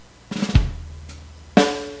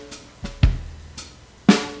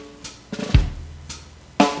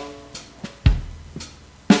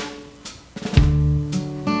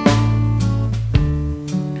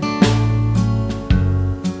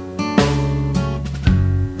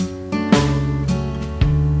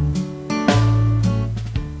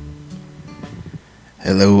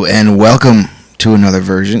Hello and welcome to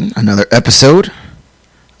another episode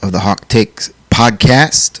of the Hawk Takes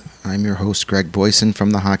podcast. I'm your host, Greg Boysen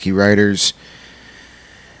from the Hockey Writers,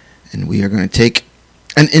 and we are going to take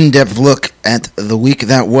an in-depth look at the week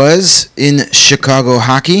that was in Chicago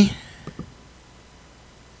hockey.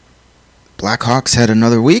 Blackhawks had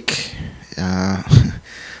another week,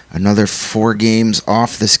 another 4 games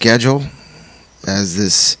off the schedule as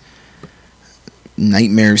this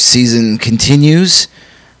nightmare season continues.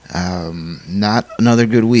 Not another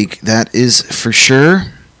good week, that is for sure.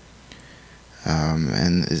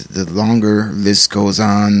 And the longer this goes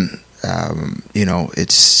on,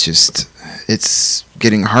 it's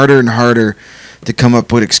getting harder and harder to come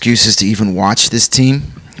up with excuses to even watch this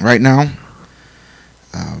team right now.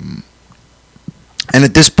 And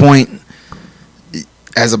at this point,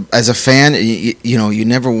 as a fan, you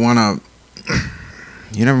never want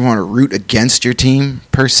to root against your team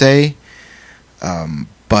per se.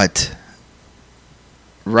 But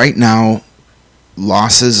right now,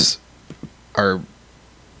 losses are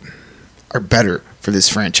better for this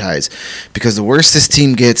franchise because the worse this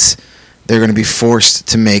team gets, they're going to be forced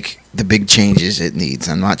to make the big changes it needs.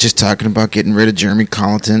 I'm not just talking about getting rid of Jeremy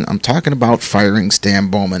Colleton. I'm talking about firing Stan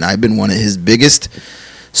Bowman. I've been one of his biggest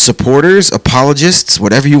supporters, apologists,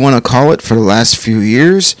 whatever you want to call it, for the last few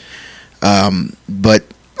years. But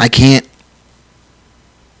I can't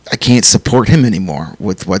support him anymore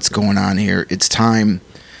with what's going on here. It's time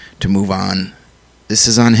to move on. This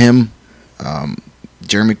is on him.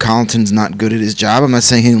 Jeremy Colleton's not good at his job. I'm not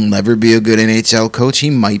saying he'll never be a good NHL coach. He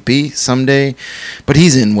might be someday, but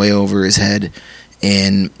he's in way over his head.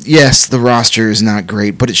 And yes, the roster is not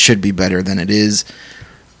great, but it should be better than it is.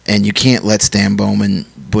 And you can't let Stan Bowman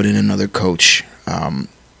put in another coach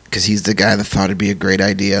because he's the guy that thought it'd be a great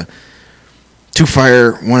idea to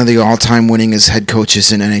fire one of the all-time winningest head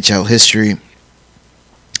coaches in NHL history,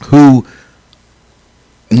 who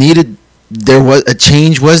a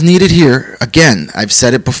change was needed here. Again, I've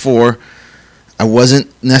said it before. I wasn't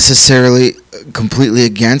necessarily completely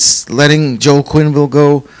against letting Joel Quenneville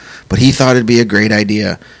go, but he thought it'd be a great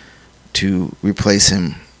idea to replace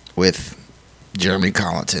him with Jeremy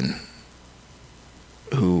Colleton,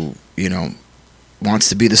 who, wants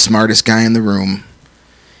to be the smartest guy in the room.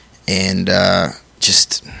 And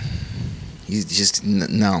there's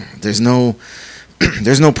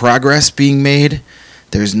no progress being made.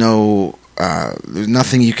 There's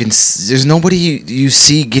nothing you can. There's nobody you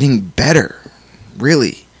see getting better,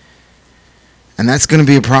 really. And that's going to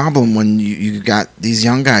be a problem when you got these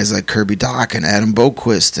young guys like Kirby Dach and Adam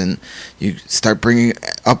Boquist, and you start bringing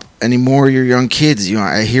up any more of your young kids.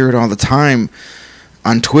 I hear it all the time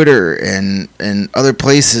on Twitter and other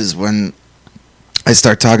places when I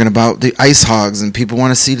start talking about the Ice Hogs and people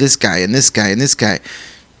want to see this guy and this guy and this guy.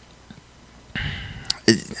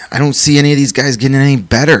 I don't see any of these guys getting any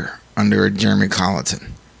better under Jeremy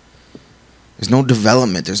Colleton. There's no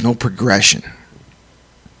development. There's no progression.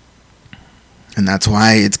 And that's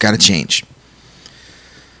why it's got to change.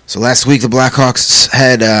 So last week the Blackhawks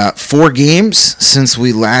had 4 games since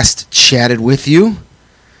we last chatted with you.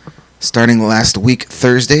 Starting last week,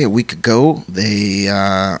 Thursday, a week ago, they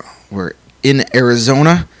were in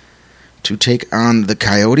Arizona to take on the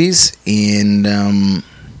Coyotes, and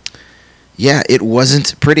it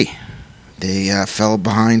wasn't pretty. They fell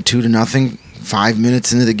behind 2-0 5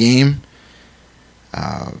 minutes into the game,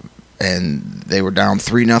 and they were down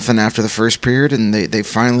 3-0 after the first period, and they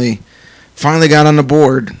finally got on the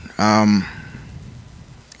board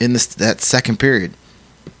in that second period.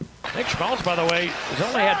 Nick Schmaltz, by the way, has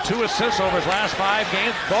only had 2 assists over his last 5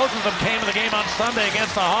 games. Both of them came in the game on Sunday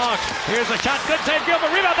against the Hawks. Here's a shot. Good save. Gilbert.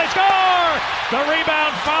 Rebound. They score! The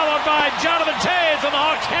rebound followed by Jonathan Toews, and the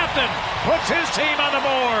Hawks captain puts his team on the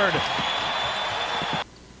board.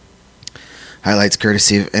 Highlights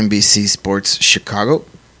courtesy of NBC Sports Chicago.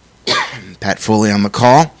 Pat Foley on the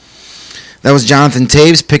call. That was Jonathan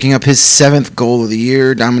Toews picking up his 7th goal of the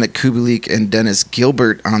year. Dominic Kubalik and Dennis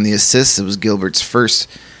Gilbert on the assists. It was Gilbert's first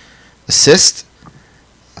assist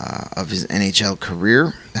of his NHL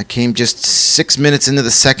career. That came just 6 minutes into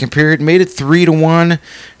the second period. Made it 3-1. It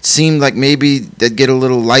seemed like maybe they'd get a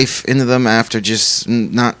little life into them after just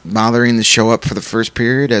not bothering to show up for the first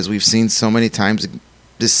period, as we've seen so many times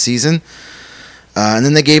this season. And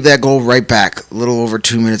then they gave that goal right back a little over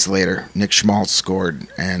 2 minutes later. Nick Schmaltz scored,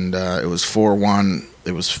 and it was 4-1.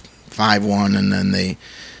 It was 5-1, and then they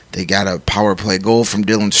got a power play goal from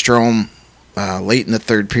Dylan Strome late in the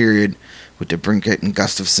third period with DeBrincat and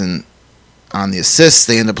Gustafsson on the assists.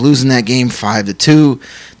 They end up losing that game 5-2.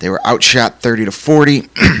 They were outshot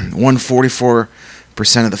 30-40, won 44%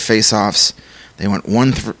 of the faceoffs. They went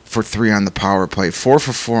 1 for 3 on the power play, 4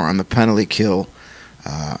 for 4 on the penalty kill,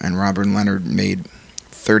 and Robert Leonard made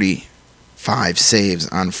 35 saves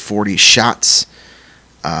on 40 shots.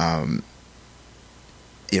 At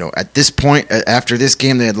this point, after this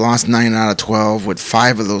game, they had lost 9 out of 12, with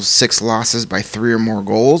 5 of those 6 losses by 3 or more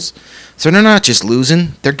goals. So they're not just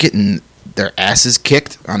losing, they're getting their asses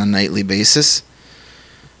kicked on a nightly basis.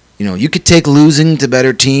 You could take losing to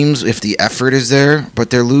better teams if the effort is there,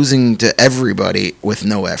 but they're losing to everybody with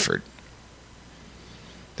no effort.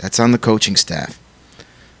 That's on the coaching staff.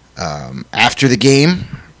 After the game,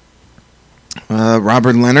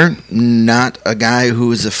 Robert Leonard, not a guy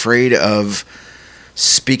who is afraid of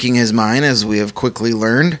speaking his mind, as we have quickly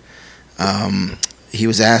learned. He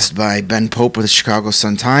was asked by Ben Pope of the Chicago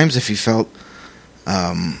Sun-Times if he felt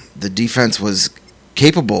the defense was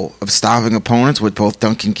capable of stopping opponents with both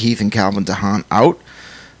Duncan Keith and Calvin DeHaan out.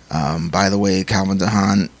 By the way, Calvin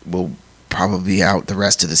DeHaan will probably be out the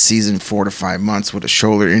rest of the season, 4 to 5 months, with a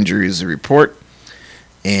shoulder injury is the report.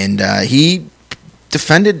 And he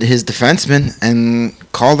defended his defenseman and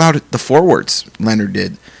called out the forwards, Leonard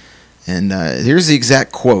did. And here's the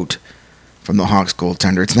exact quote from the Hawks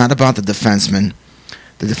goaltender. "It's not about the defensemen.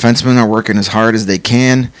 The defensemen are working as hard as they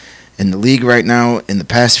can. In the league right now, in the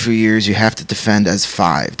past few years, you have to defend as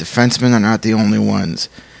 5. Defensemen are not the only ones.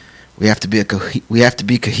 We have to be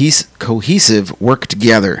cohesive, work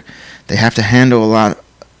together. They have to handle a lot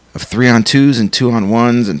of 3-on-2s and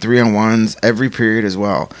 2-on-1s and 3-on-1s every period as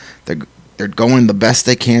well. They're going the best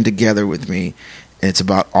they can together with me, and it's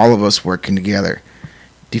about all of us working together.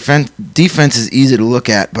 Defense is easy to look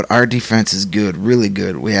at, but our defense is good, really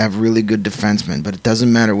good. We have really good defensemen, but it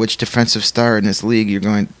doesn't matter which defensive star in this league you're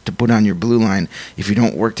going to put on your blue line if you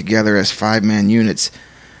don't work together as 5-man units.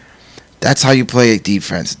 That's how you play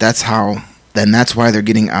defense. That's why they're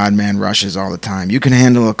getting odd man rushes all the time. You can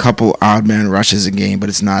handle a couple odd man rushes a game, but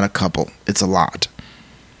it's not a couple. It's a lot."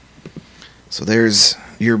 So there's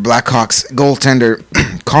your Blackhawks goaltender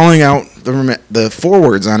calling out the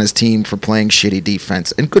forwards on his team for playing shitty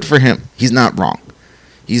defense. And good for him. He's not wrong.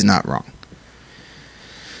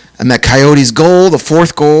 And that Coyotes goal, the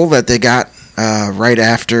 4th goal that they got right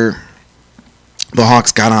after the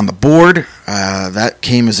Hawks got on the board, that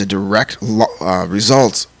came as a direct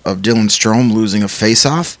result of Dylan Strome losing a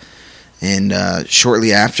faceoff. And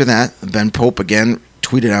shortly after that, Ben Pope again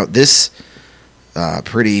tweeted out this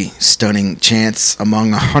pretty stunning chance: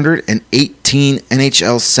 "Among 118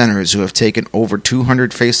 NHL centers who have taken over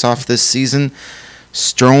 200 faceoff this season,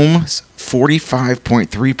 Strome's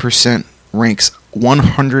 45.3% ranks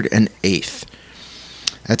 108th.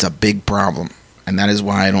 That's a big problem, and that is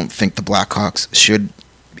why I don't think the Blackhawks should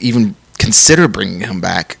even consider bringing him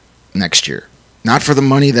back next year. Not for the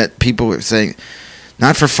money that people are saying,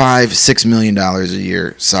 not for $5-6 million a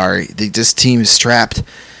year. Sorry, this team is strapped.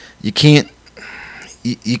 You can't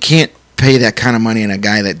pay that kind of money on a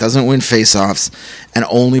guy that doesn't win faceoffs and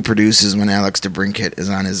only produces when Alex DeBrincat is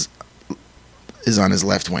on his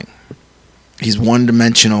left wing. He's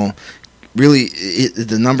one-dimensional. Really,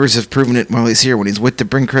 the numbers have proven it while he's here. When he's with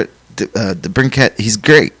DeBrincat, he's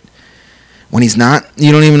great. When he's not,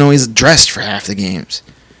 you don't even know he's dressed for half the games.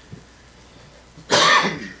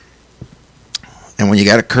 And when you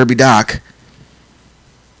got a Kirby Doc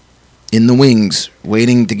in the wings,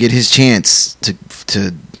 waiting to get his chance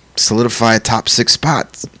to solidify a top 6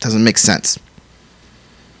 spot, it doesn't make sense.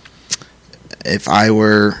 If I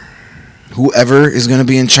were whoever is going to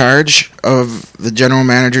be in charge of the general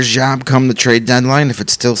manager's job come the trade deadline, if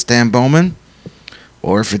it's still Stan Bowman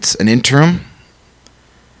or if it's an interim,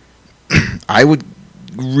 I would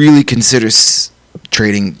really consider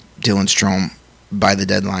trading Dylan Strome by the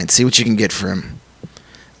deadline. See what you can get for him.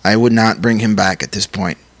 I would not bring him back at this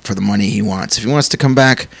point for the money he wants. If he wants to come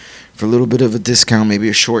back for a little bit of a discount, maybe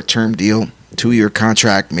a short-term deal, 2-year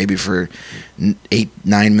contract, maybe for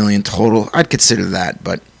 $8-9 million total, I'd consider that.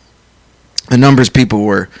 But the numbers people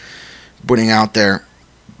were putting out there,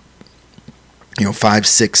 $5,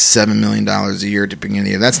 $6, $7 million a year at the beginning of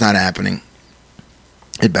the year, that's not happening.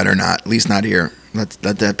 It better not, at least not here. Let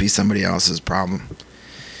that be somebody else's problem.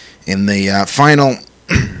 In the final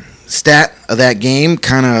stat of that game,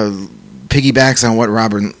 kind of piggybacks on what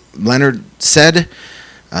Robert Leonard said.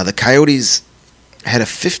 The Coyotes had a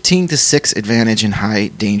 15-6 advantage in high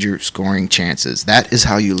danger scoring chances. That is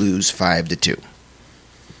how you lose 5-2.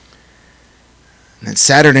 And then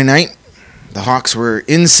Saturday night, the Hawks were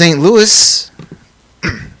in St. Louis,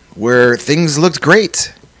 where things looked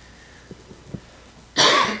great.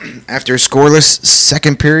 After a scoreless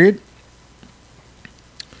second period,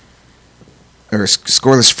 or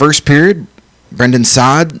scoreless first period, Brendan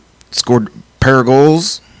Saad scored a pair of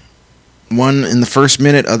goals, one in the first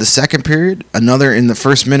minute of the second period, another in the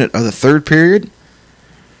first minute of the third period.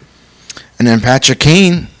 And then Patrick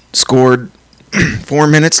Kane scored 4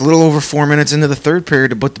 minutes, a little over 4 minutes into the third period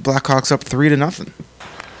to put the Blackhawks up 3-0.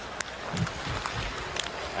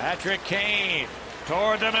 Patrick Kane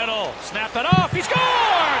toward the middle, snapped it off, he scores!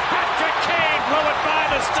 Patrick Kane blew it by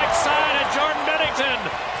the stick side of Jordan Bennington,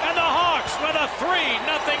 and the Hawks with a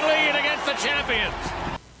 3-0 lead against the champions.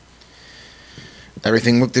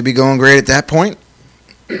 Everything looked to be going great at that point.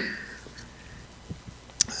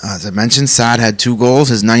 As I mentioned, Saad had 2 goals,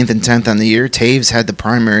 his 9th and 10th on the year. Taves had the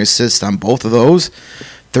primary assist on both of those,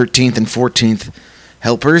 13th and 14th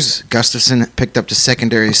helpers. Gustafson picked up the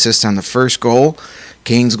secondary assist on the first goal.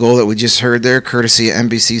 Kane's goal that we just heard there, courtesy of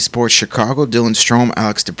NBC Sports Chicago. Dylan Strome,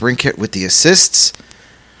 Alex DeBrincat with the assists.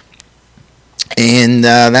 And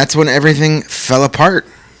that's when everything fell apart.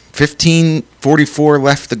 15:44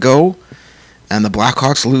 left to go, and the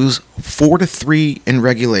Blackhawks lose 4-3 in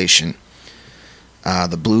regulation.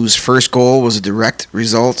 The Blues' first goal was a direct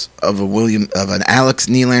result of an Alex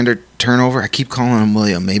Nylander turnover. I keep calling him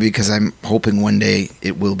William, maybe because I'm hoping one day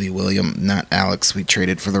it will be William, not Alex. We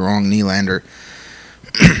traded for the wrong Nylander.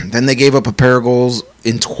 Then they gave up a pair of goals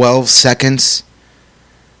in 12 seconds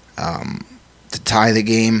to tie the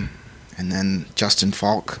game, and then Justin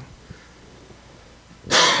Falk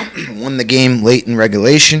won the game late in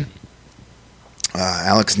regulation.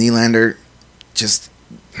 Alex Nylander just...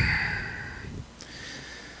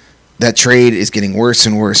 That trade is getting worse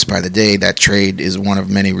and worse by the day. That trade is one of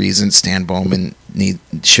many reasons Stan Bowman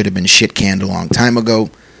should have been shit-canned a long time ago.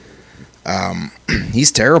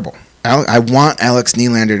 He's terrible. I want Alex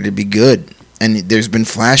Nylander to be good. And there's been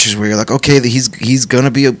flashes where you're like, okay, he's going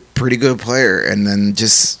to be a pretty good player. And then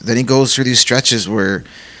he goes through these stretches where,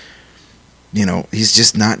 he's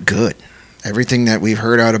just not good. Everything that we've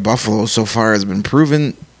heard out of Buffalo so far has been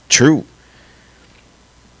proven true.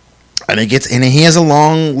 And he has a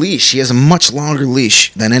long leash. He has a much longer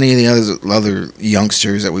leash than any of the other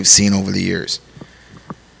youngsters that we've seen over the years.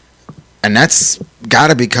 And that's got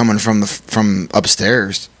to be coming from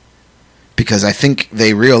upstairs, because I think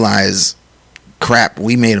they realize, crap,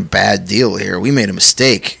 we made a bad deal here. We made a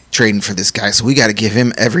mistake trading for this guy, so we got to give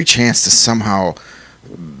him every chance to somehow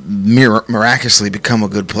miraculously become a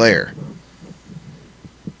good player.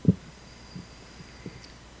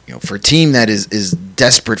 For a team that is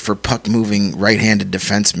desperate for puck-moving right-handed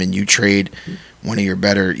defensemen, you trade one of your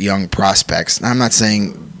better young prospects. Now, I'm not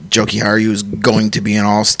saying Jokiharju is going to be an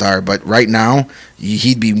all-star, but right now,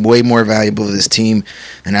 he'd be way more valuable to this team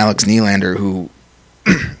than Alex Nylander, who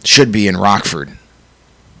should be in Rockford.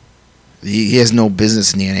 He has no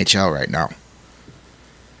business in the NHL right now.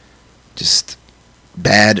 Just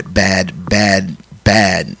bad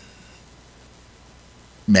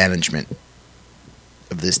management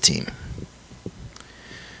of this team.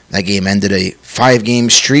 That game ended a 5-game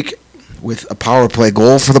streak with a power play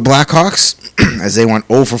goal for the Blackhawks as they went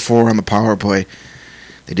 0 for 4 on the power play.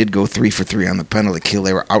 They did go 3 for 3 on the penalty kill.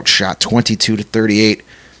 They were outshot 22-38.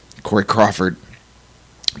 Corey Crawford,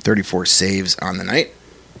 34 saves on the night.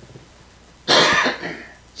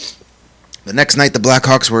 The next night, the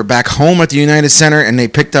Blackhawks were back home at the United Center, and they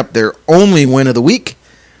picked up their only win of the week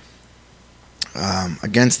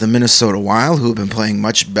against the Minnesota Wild, who have been playing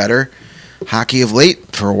much better hockey of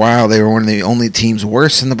late. For a while, they were one of the only teams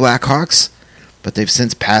worse than the Blackhawks, but they've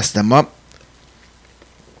since passed them up.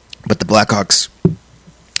 But the Blackhawks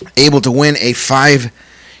able to win a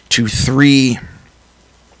 5-3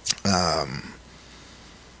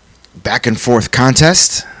 back and forth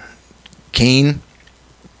contest. Kane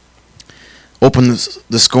opened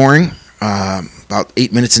the scoring about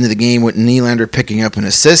 8 minutes into the game with Nylander picking up an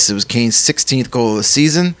assist. It was Kane's 16th goal of the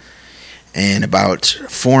season. And about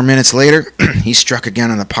 4 minutes later, he struck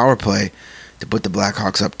again on the power play to put the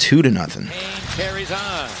Blackhawks up 2-0. Kane carries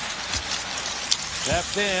on.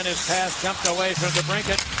 Left in, his pass jumped away from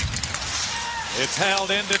DeBrincat. It's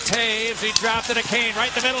held into Taves. He dropped it to Kane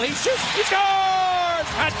right in the middle. He shoots. He scores!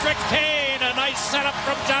 Patrick Kane. A nice setup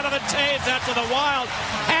from Jonathan Taves after the Wild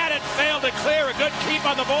had it, failed to clear. A good keep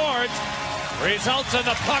on the boards. Results in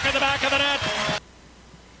the puck in the back of the net.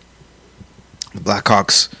 The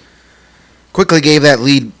Blackhawks quickly gave that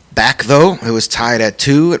lead back, though. It was tied at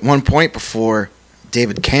 2 at one point before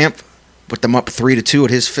David Camp put them up 3-2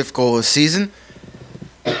 at his 5th goal of the season.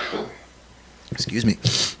 Excuse me.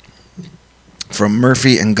 From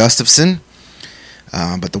Murphy and Gustafson.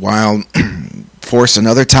 But the Wild forced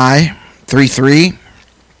another tie, 3-3,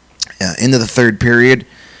 into the third period.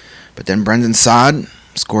 But then Brendan Saad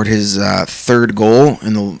scored his third goal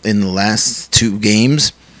in the last 2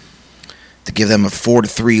 games to give them a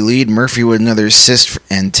 4-3 lead. Murphy with another assist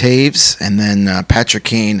and Taves, and then Patrick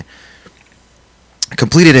Kane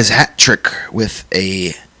completed his hat trick with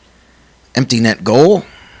a empty net goal.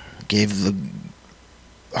 Gave the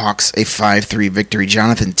Hawks a 5-3 victory.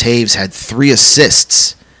 Jonathan Taves had 3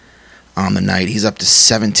 assists on the night. He's up to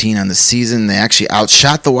 17 on the season. They actually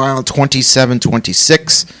outshot the Wild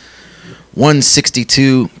 27-26. Won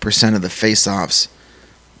 62% of the faceoffs.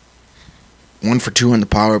 1 for 2 on the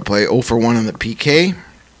power play, 0 for 1 on the PK.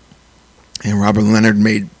 And Robert Leonard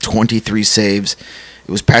made 23 saves.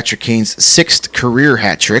 It was Patrick Kane's 6th career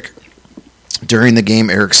hat trick. During the game,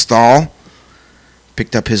 Eric Stahl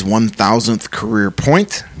picked up his 1,000th career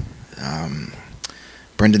point.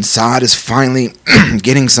 Brendan Saad is finally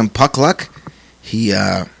getting some puck luck. We've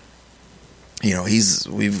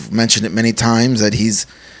mentioned it many times that he's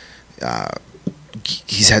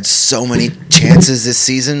had so many chances this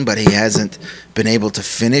season, but he hasn't been able to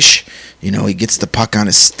finish. He gets the puck on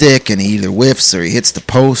his stick and he either whiffs or he hits the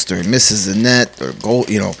post or he misses the net or goal.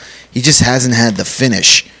 He just hasn't had the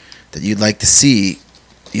finish that you'd like to see,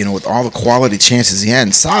 with all the quality chances he had.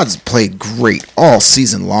 And Saad's played great all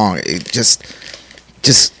season long. It just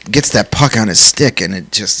gets that puck on his stick and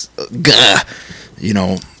it just,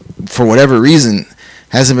 for whatever reason,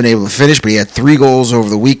 hasn't been able to finish. But he had 3 goals over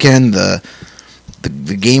the weekend. The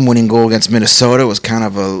game-winning goal against Minnesota was kind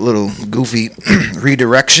of a little goofy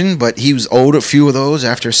redirection, but he was owed a few of those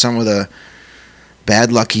after some of the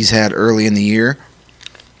bad luck he's had early in the year.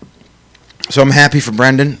 So I'm happy for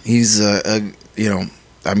Brendan. He's,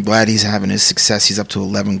 I'm glad he's having his success. He's up to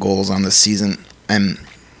 11 goals on the season and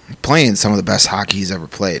playing some of the best hockey he's ever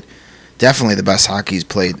played. Definitely the best hockey he's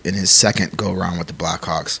played in his second go-around with the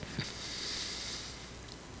Blackhawks.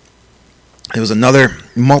 It was another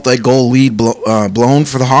multi-goal lead blown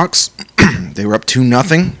for the Hawks. They were up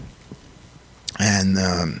 2-0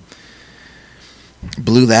 and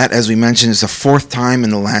blew that. As we mentioned, it's the 4th time in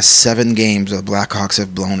the last 7 games the Blackhawks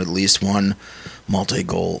have blown at least one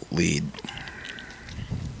multi-goal lead.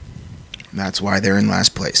 That's why they're in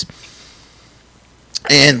last place.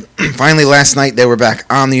 And finally, last night, they were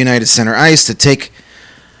back on the United Center ice to take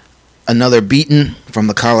another beating from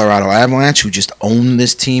the Colorado Avalanche, who just own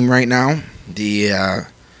this team right now. The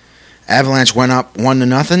Avalanche went up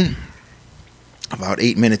 1-0 about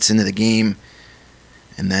 8 minutes into the game,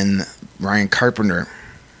 and then Ryan Carpenter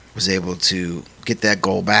was able to get that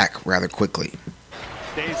goal back rather quickly.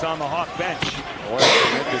 Stays on the Hawk bench. What a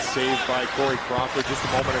tremendous save by Corey Crawford just a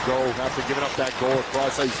moment ago after giving up that goal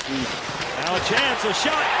across ice speed. Now a chance, a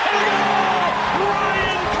shot. Oh!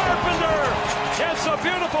 Ryan Carpenter gets a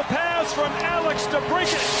beautiful pass from Alex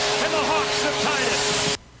DeBrincat, and the Hawks have tied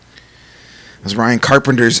it. It was Ryan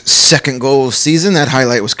Carpenter's 2nd goal of the season. That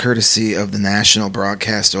highlight was courtesy of the national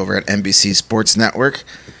broadcast over at NBC Sports Network.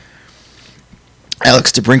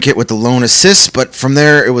 Alex DeBrincat with the lone assist, but from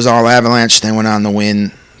there it was all Avalanche. They went on to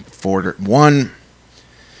win 4-1.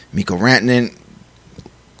 Mikko Rantanen,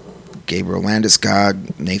 Gabriel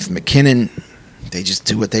Landeskog, Nathan McKinnon, they just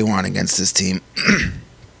do what they want against this team.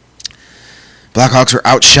 Blackhawks were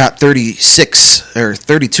outshot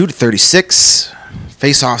 32-36.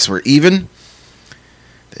 Faceoffs were even.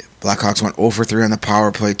 The Blackhawks went 0 for 3 on the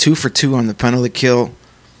power play, 2 for 2 on the penalty kill,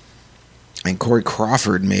 and Corey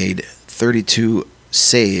Crawford made 32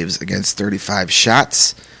 saves against 35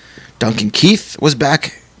 shots. Duncan Keith was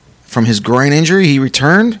back from his groin injury. He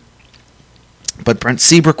returned, but Brent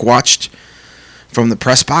Seabrook watched from the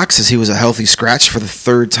press box as he was a healthy scratch for the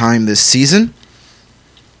 3rd time this season.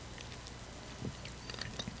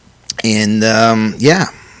 And,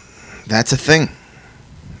 that's a thing.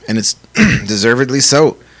 And it's deservedly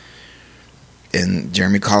so. And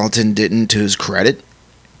Jeremy Colleton didn't, to his credit,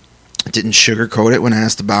 didn't sugarcoat it when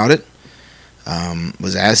asked about it.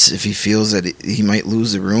 Was asked if he feels that he might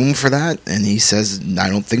lose the room for that, and he says, I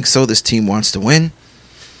don't think so. This team wants to win.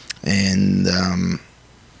 And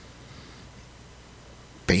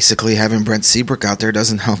basically having Brent Seabrook out there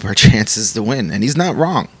doesn't help our chances to win. And he's not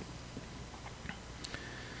wrong.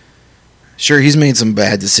 Sure, he's made some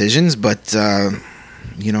bad decisions, but,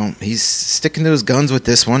 he's sticking to his guns with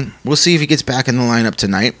this one. We'll see if he gets back in the lineup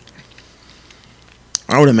tonight.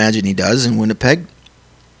 I would imagine he does in Winnipeg.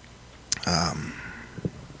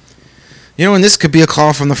 And this could be a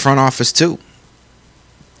call from the front office, too.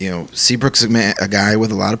 Seabrook's a guy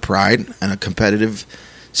with a lot of pride and a competitive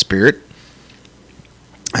spirit.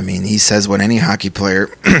 I mean, he says what any hockey player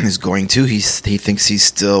is going to. He thinks he's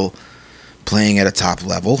still playing at a top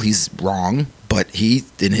level. He's wrong, but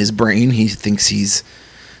in his brain, he thinks he's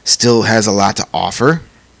still has a lot to offer.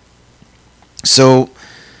 So,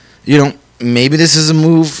 maybe this is a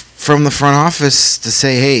move from the front office to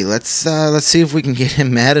say, hey, let's see if we can get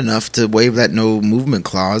him mad enough to waive that no movement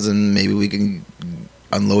clause, and maybe we can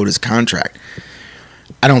unload his contract.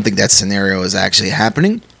 I don't think that scenario is actually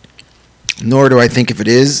happening, nor do I think if it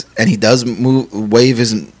is, and he does waive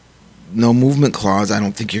his no movement clause, I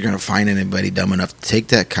don't think you're going to find anybody dumb enough to take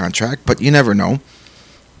that contract, but you never know.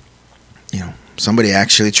 Somebody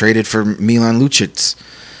actually traded for Milan Lucic's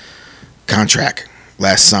contract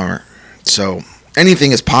last summer. So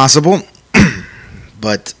anything is possible,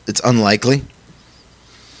 but it's unlikely.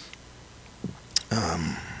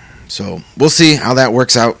 So we'll see how that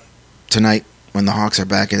works out tonight when the Hawks are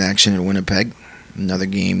back in action in Winnipeg. Another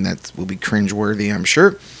game that will be cringeworthy, I'm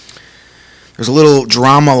sure. There's a little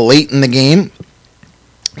drama late in the game.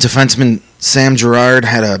 Defenseman Sam Girard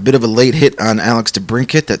had a bit of a late hit on Alex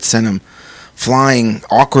DeBrincat that sent him flying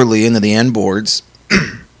awkwardly into the end boards.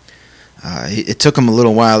 It took him a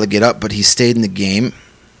little while to get up, but he stayed in the game.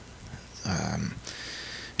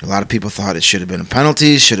 A lot of people thought it should have been a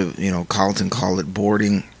penalty. Carlton called it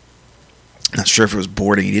boarding. Not sure if it was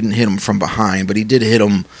boarding. He didn't hit him from behind, but he did hit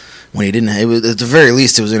him when he didn't. At the very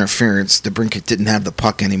least, it was interference. DeBrincat didn't have the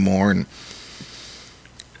puck anymore, and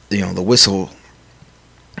the whistle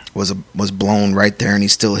was blown right there, and he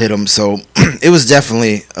still hit him. So it was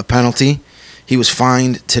definitely a penalty. He was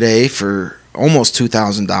fined today for almost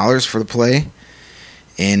 $2,000 for the play,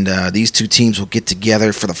 and these two teams will get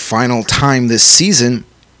together for the final time this season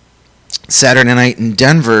Saturday night in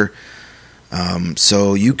Denver.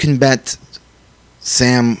 So you can bet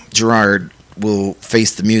Sam Girard will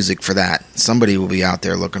face the music for that. Somebody will be out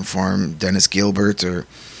there looking for him. Dennis Gilbert or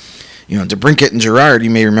DeBrincat and Girard, you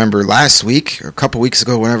may remember last week or a couple weeks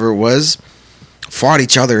ago, whenever it was, fought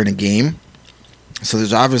each other in a game. So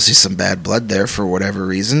there's obviously some bad blood there for whatever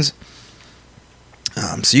reasons.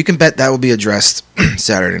 So you can bet that will be addressed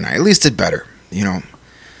Saturday night. At least it better.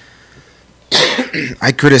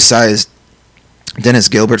 I criticized Dennis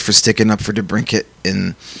Gilbert for sticking up for DeBrincat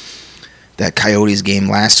in that Coyotes game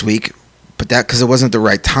last week, but that because it wasn't the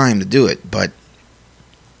right time to do it. But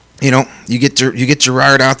you get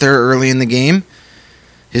Girard out there early in the game,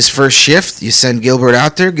 his first shift. You send Gilbert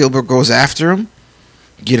out there. Gilbert goes after him.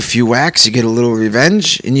 You get a few whacks. You get a little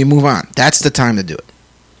revenge, and you move on. That's the time to do it.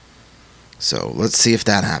 So let's see if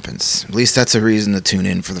that happens. At least that's a reason to tune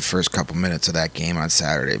in for the first couple minutes of that game on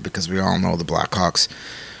Saturday, because we all know the Blackhawks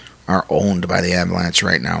are owned by the Avalanche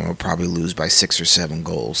right now and will probably lose by 6 or 7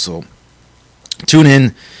 goals. So tune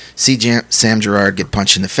in, see Sam Girard get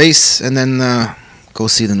punched in the face, and then go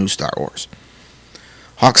see the new Star Wars.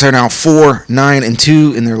 Hawks are now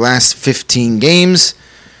 4-9-2 in their last 15 games.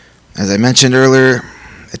 As I mentioned earlier,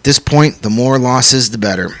 at this point, the more losses, the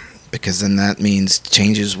better, because then that means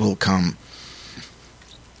changes will come.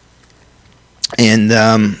 And,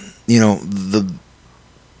 the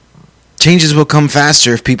changes will come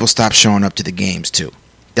faster if people stop showing up to the games, too.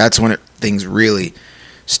 That's when things really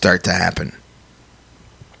start to happen,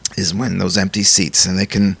 is when those empty seats. And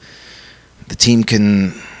the team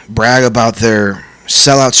can brag about their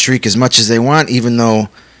sellout streak as much as they want, even though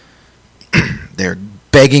they're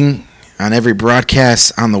begging on every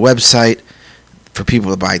broadcast on the website for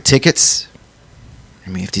people to buy tickets. I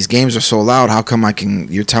mean, if these games are sold out, how come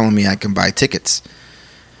you're telling me I can buy tickets?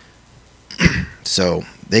 So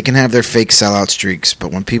they can have their fake sellout streaks,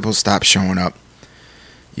 but when people stop showing up,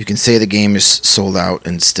 you can say the game is sold out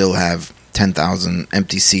and still have 10,000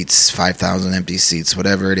 empty seats, 5,000 empty seats,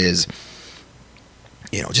 whatever it is.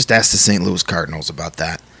 Just ask the St. Louis Cardinals about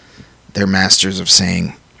that. They're masters of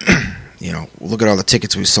saying, look at all the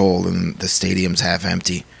tickets we sold and the stadium's half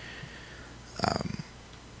empty.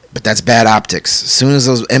 But that's bad optics. As soon as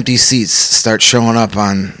those empty seats start showing up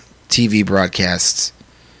on TV broadcasts,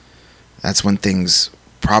 that's when things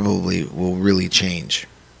probably will really change.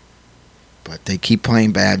 But they keep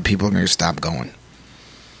playing bad, people are going to stop going.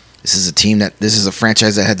 This is a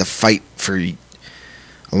franchise that had to fight for a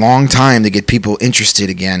long time to get people interested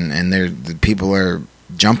again, and the people are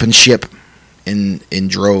jumping ship in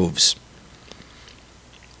droves.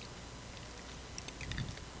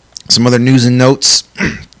 Some other news and notes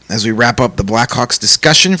as we wrap up the Blackhawks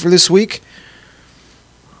discussion for this week.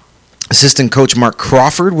 Assistant coach Mark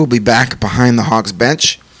Crawford will be back behind the Hawks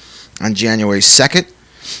bench on January 2nd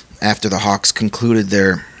after the Hawks concluded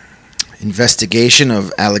their investigation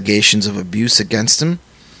of allegations of abuse against him.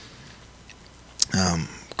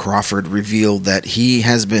 Crawford revealed that he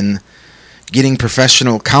has been getting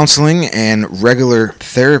professional counseling and regular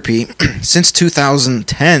therapy since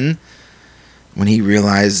 2010, when he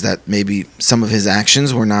realized that maybe some of his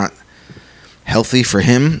actions were not healthy for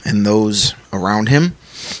him and those around him.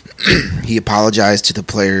 He apologized to the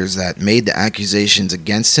players that made the accusations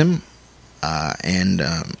against him and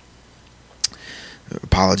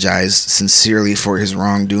apologized sincerely for his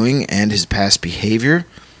wrongdoing and his past behavior.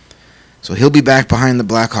 So he'll be back behind the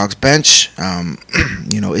Blackhawks bench.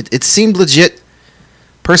 It seemed legit.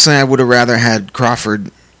 Personally, I would have rather had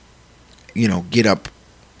Crawford, get up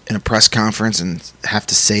in a press conference and have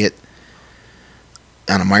to say it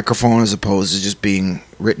on a microphone as opposed to just being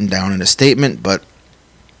written down in a statement. But,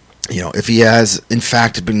 if he has, in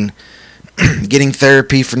fact, been getting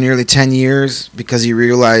therapy for nearly 10 years because he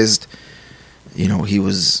realized, he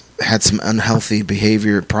had some unhealthy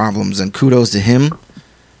behavior problems, and kudos to him.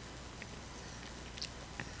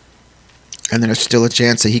 And there's still a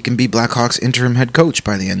chance that he can be Blackhawks interim head coach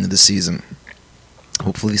by the end of the season.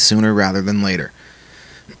 Hopefully sooner rather than later.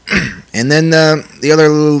 And then the other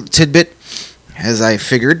little tidbit, as I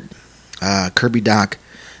figured, Kirby Dach,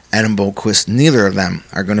 Adam Boqvist, neither of them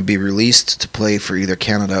are going to be released to play for either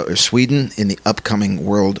Canada or Sweden in the upcoming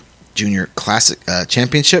World Junior Classic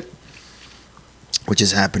Championship, which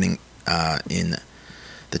is happening in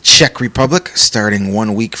the Czech Republic starting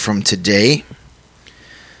 1 week from today.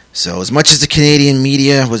 So as much as the Canadian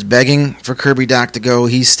media was begging for Kirby Dach to go,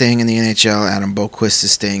 he's staying in the NHL. Adam Boqvist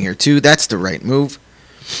is staying here too. That's the right move.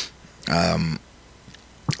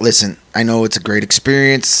 Listen, I know it's a great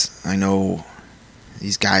experience. I know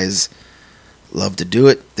these guys love to do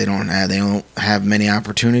it. They don't have many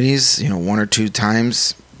opportunities. 1 or 2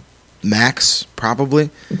 times max, probably.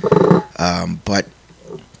 But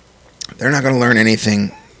they're not going to learn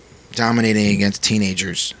anything dominating against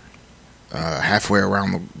teenagers halfway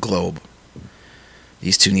around the globe.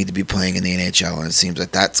 These two need to be playing in the NHL, and it seems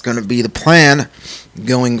like that's going to be the plan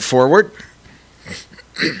going forward.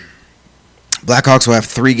 Blackhawks will have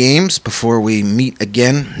 3 games before we meet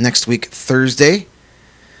again next week, Thursday.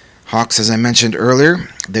 Hawks, as I mentioned earlier,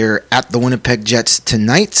 they're at the Winnipeg Jets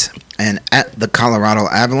tonight and at the Colorado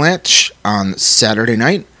Avalanche on Saturday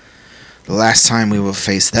night. The last time we will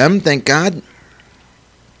face them, thank God.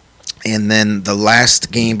 And then the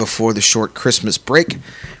last game before the short Christmas break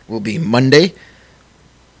will be Monday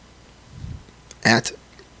at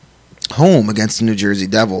home against the New Jersey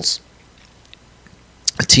Devils,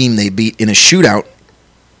 a team they beat in a shootout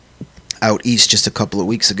out east just a couple of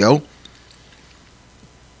weeks ago.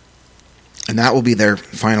 And that will be their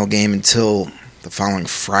final game until the following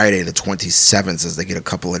Friday, the 27th, as they get a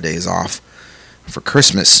couple of days off for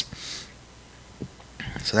Christmas.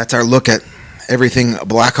 So that's our look at everything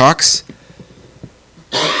Blackhawks.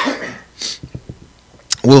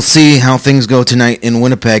 We'll see how things go tonight in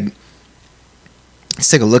Winnipeg. Let's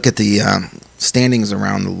take a look at the standings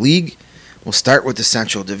around the league. We'll start with the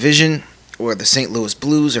Central Division, where the St. Louis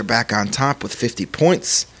Blues are back on top with 50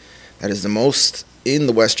 points. That is the most in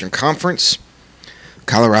the Western Conference.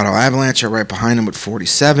 Colorado Avalanche are right behind them with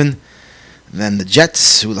 47. Then the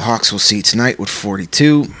Jets, who the Hawks will see tonight, with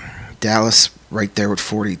 42. Dallas right there with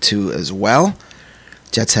 42 as well.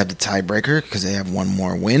 Jets have the tiebreaker because they have one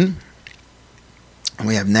more win. And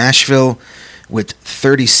we have Nashville with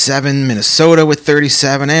 37, Minnesota with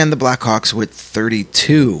 37, and the Blackhawks with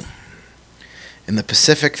 32. In the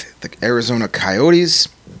Pacific, the Arizona Coyotes,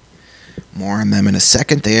 more on them in a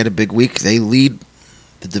second. They had a big week. They lead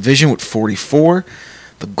the division with 44.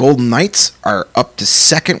 The Golden Knights are up to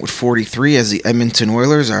second with 43 as the Edmonton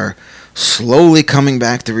Oilers are slowly coming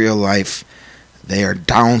back to real life. They are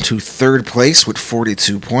down to third place with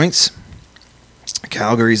 42 points.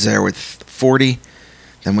 Calgary's there with 40.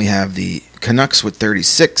 Then we have the Canucks with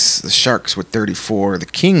 36, the Sharks with 34, the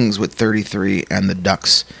Kings with 33, and the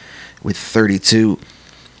Ducks with 32.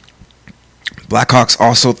 Blackhawks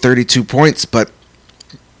also 32 points, but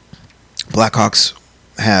Blackhawks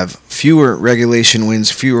have fewer regulation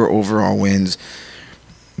wins, fewer overall wins.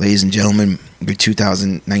 Ladies and gentlemen, the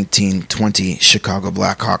 2019-20 Chicago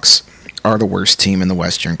Blackhawks are the worst team in the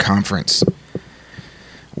Western Conference.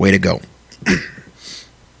 Way to go.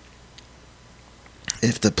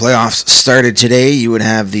 If the playoffs started today, you would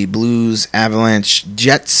have the Blues, Avalanche,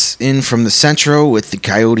 Jets in from the Central with the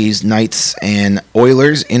Coyotes, Knights, and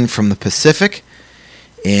Oilers in from the Pacific.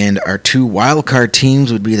 And our 2 wildcard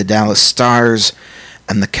teams would be the Dallas Stars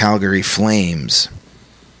and the Calgary Flames.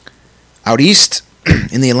 Out east,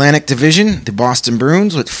 in the Atlantic Division, the Boston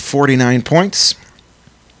Bruins with 49 points.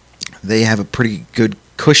 They have a pretty good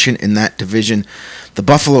cushion in that division. The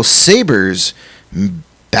Buffalo Sabres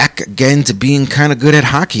back again to being kind of good at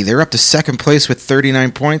hockey. They're up to second place with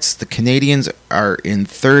 39 points. The Canadians are in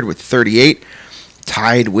third with 38,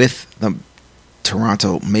 tied with the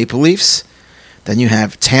Toronto Maple Leafs. Then you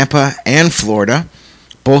have Tampa and Florida,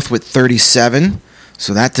 both with 37.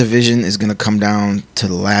 So that division is going to come down to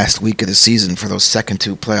the last week of the season for those second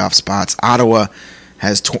two playoff spots. Ottawa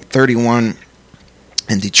has 31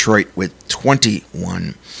 and Detroit with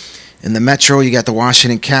 21. In the Metro, you got the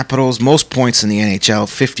Washington Capitals, most points in the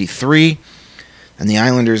NHL, 53. And the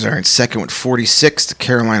Islanders are in second with 46. The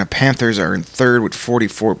Carolina Panthers are in third with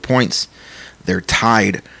 44 points. They're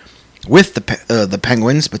tied with the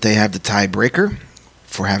Penguins, but they have the tiebreaker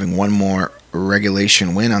for having one more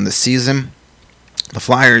regulation win on the season. The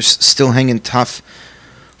Flyers still hanging tough,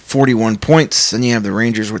 41 points. Then you have the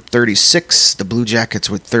Rangers with 36, the Blue Jackets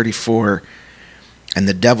with 34, and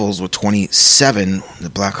the Devils with 27. The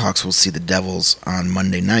Blackhawks will see the Devils on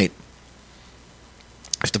Monday night.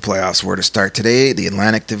 If the playoffs were to start today, the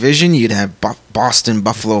Atlantic Division, you'd have Boston,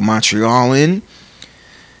 Buffalo, Montreal in.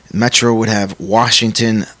 Metro would have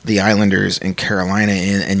Washington, the Islanders, and Carolina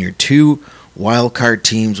in. And your two wildcard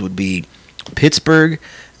teams would be Pittsburgh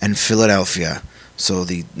and Philadelphia. So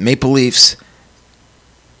the Maple Leafs,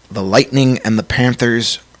 the Lightning, and the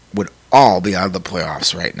Panthers would all be out of the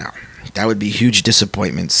playoffs right now. That would be huge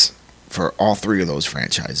disappointments for all three of those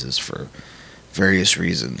franchises for various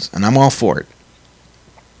reasons. And I'm all for it.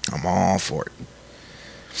 I'm all for it.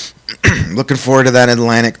 Looking forward to that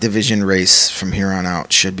Atlantic Division race from here on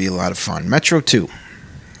out. Should be a lot of fun. Metro, too.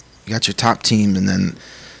 You got your top team, and then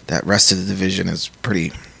that rest of the division is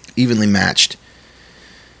pretty evenly matched.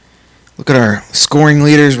 Look at our scoring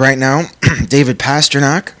leaders right now. David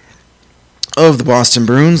Pastrnak of the Boston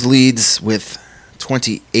Bruins leads with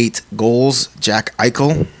 28 goals. Jack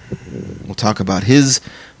Eichel, we'll talk about his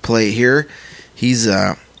play here. He's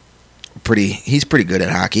pretty good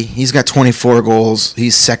at hockey. He's got 24 goals.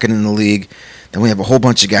 He's second in the league. Then we have a whole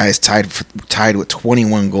bunch of guys tied with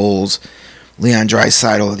 21 goals. Leon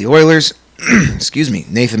Draisaitl of the Oilers, excuse me,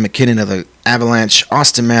 Nathan McKinnon of the Avalanche,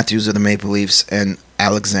 Austin Matthews of the Maple Leafs, and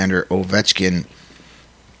Alexander Ovechkin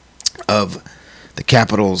of the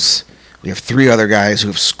Capitals. We have three other guys who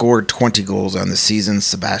have scored 20 goals on the season.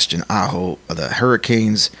 Sebastian Aho of the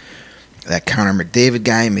Hurricanes, that Connor McDavid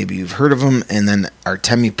guy, maybe you've heard of him, and then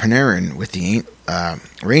Artemi Panarin with the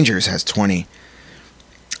Rangers has 20.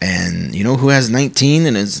 And you know who has 19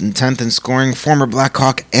 and is in 10th in scoring? Former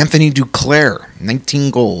Blackhawk Anthony Duclair, 19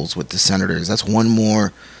 goals with the Senators. That's one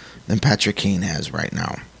more than Patrick Kane has right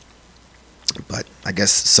now. But I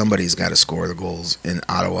guess somebody's got to score the goals in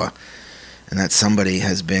Ottawa, and that somebody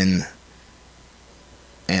has been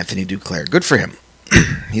Anthony Duclair. Good for him.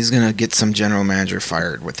 He's going to get some general manager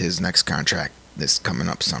fired with his next contract this coming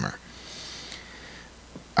up summer.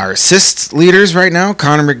 Our assists leaders right now,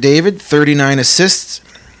 Connor McDavid, 39 assists,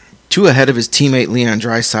 2 ahead of his teammate Leon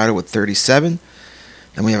Draisaitl with 37.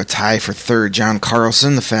 Then we have a tie for third, John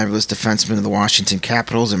Carlson, the fabulous defenseman of the Washington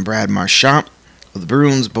Capitals, and Brad Marchand of the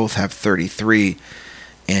Bruins, both have 33.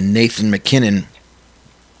 And Nathan McKinnon,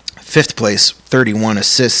 5th place, 31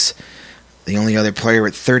 assists. The only other player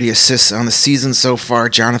with 30 assists on the season so far,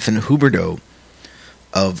 Jonathan Huberdeau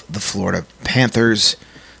of the Florida Panthers.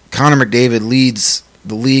 Connor McDavid leads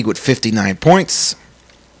the league with 59 points,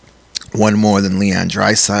 one more than Leon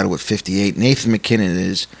Draisaitl with 58. Nathan McKinnon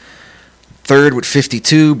is third with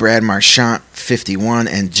 52, Brad Marchand 51,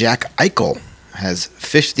 and Jack Eichel has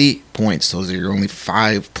 50 points. Those are your only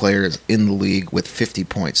 5 players in the league with 50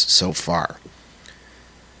 points so far.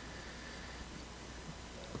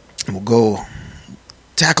 We'll go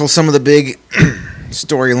tackle some of the big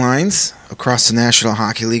storylines across the National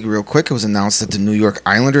Hockey League real quick. It was announced that the New York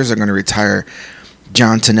Islanders are going to retire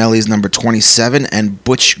John Tonelli's number 27 and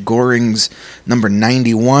Butch Goring's number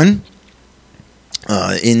 91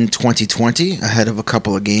 in 2020, ahead of a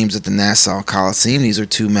couple of games at the Nassau Coliseum. These are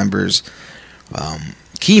 2 members,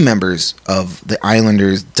 key members of the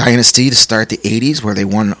Islanders dynasty to start the 80s, where they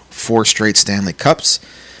won 4 straight Stanley Cups.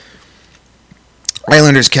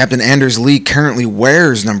 Islanders captain Anders Lee currently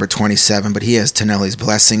wears number 27, but he has Tonelli's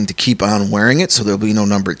blessing to keep on wearing it, so there'll be no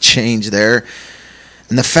number change there.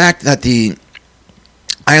 And the fact that the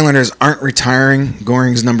Islanders aren't retiring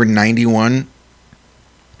Goring's number 91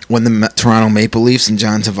 when the Toronto Maple Leafs and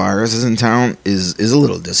John Tavares is in town is a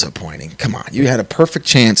little disappointing. Come on, you had a perfect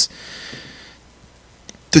chance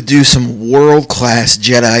to do some world-class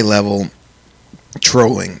Jedi-level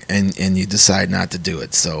trolling, and you decide not to do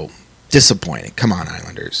it, so disappointing. Come on,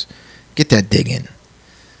 Islanders. Get that dig in.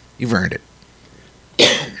 You've earned it.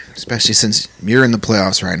 Especially since you're in the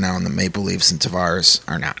playoffs right now and the Maple Leafs and Tavares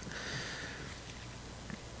are not.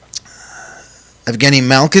 Evgeny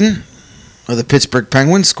Malkin of the Pittsburgh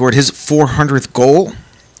Penguins scored his 400th goal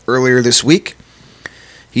earlier this week.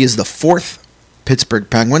 He is the 4th Pittsburgh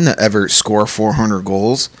Penguin to ever score 400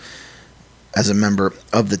 goals as a member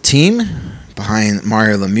of the team, behind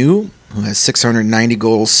Mario Lemieux who has 690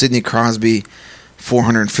 goals, Sidney Crosby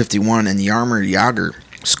 451, and Jaromir Jagr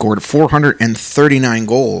scored 439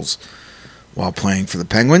 goals while playing for the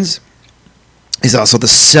Penguins. He's also the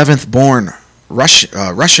 7th-born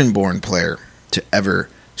Russian-born player to ever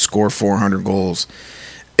score 400 goals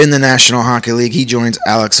in the National Hockey League. He joins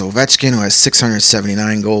Alex Ovechkin, who has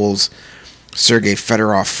 679 goals, Sergei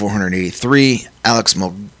Fedorov 483, Alex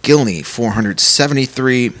Mogilny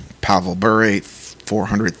 473, Pavel Bure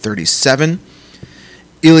 437,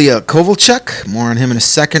 Ilya Kovalchuk, more on him in a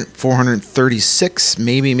second, 436,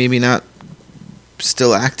 maybe not,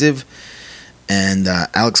 still active. And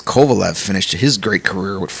Alex Kovalev finished his great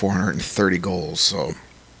career with 430 goals. So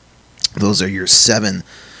those are your 7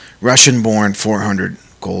 Russian-born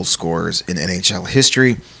 400-goal scorers in NHL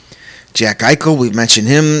history. Jack Eichel, we've mentioned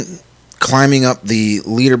him climbing up the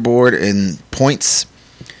leaderboard in points.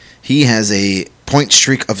 He has a point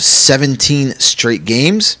streak of 17 straight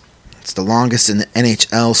games. It's the longest in the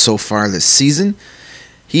NHL so far this season.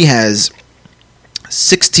 He has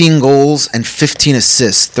 16 goals and 15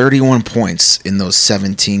 assists, 31 points in those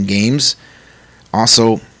 17 games.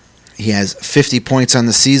 Also, he has 50 points on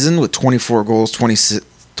the season with 24 goals,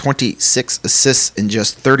 26 assists in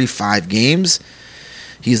just 35 games.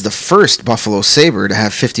 He's the first Buffalo Sabre to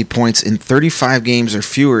have 50 points in 35 games or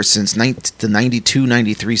fewer since the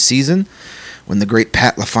 92-93 season, when the great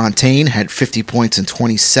Pat LaFontaine had 50 points in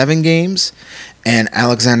 27 games, and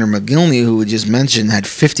Alexander Mogilny, who we just mentioned, had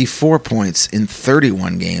 54 points in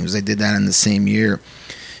 31 games. They did that in the same year.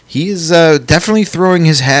 He is definitely throwing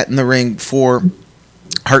his hat in the ring for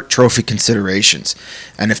Hart Trophy considerations.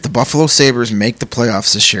 And if the Buffalo Sabres make the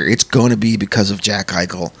playoffs this year, it's going to be because of Jack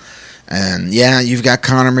Eichel. And yeah, you've got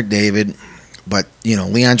Connor McDavid, but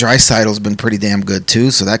Leon Draisaitl's been pretty damn good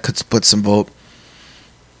too, so that could put some vote.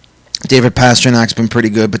 David Pasternak's been pretty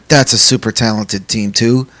good, but that's a super talented team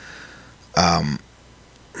too.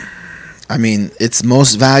 It's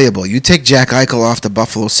most valuable. You take Jack Eichel off the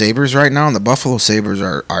Buffalo Sabres right now, and the Buffalo Sabres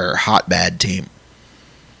are a hot bad team.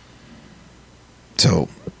 So,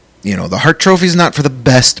 the Hart Trophy is not for the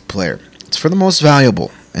best player. It's for the most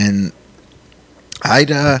valuable. And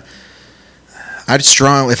I'd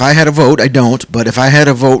strong, if I had a vote, I don't, but if I had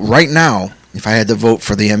a vote right now, if I had to vote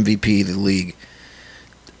for the MVP of the league,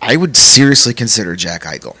 I would seriously consider Jack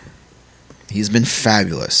Eichel. He's been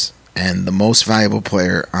fabulous and the most valuable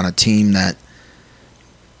player on a team that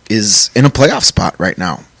is in a playoff spot right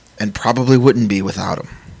now and probably wouldn't be without him.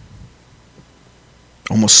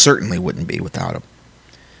 Almost certainly wouldn't be without him.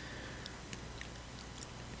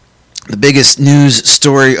 The biggest news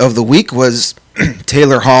story of the week was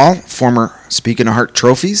Taylor Hall, speaking of Hart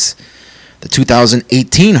Trophies, the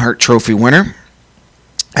 2018 Hart Trophy winner.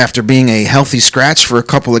 After being a healthy scratch for a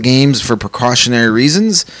couple of games for precautionary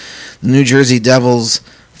reasons, the New Jersey Devils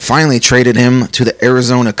finally traded him to the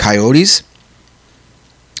Arizona Coyotes.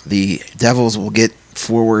 The Devils will get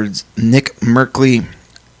forwards Nick Merkley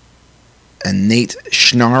and Nate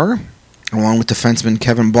Schnarr, along with defenseman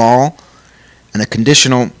Kevin Ball, and a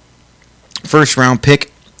conditional first-round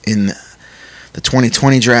pick in the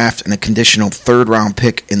 2020 draft and a conditional third-round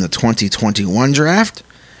pick in the 2021 draft.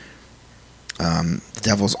 The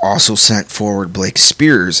Devils also sent forward Blake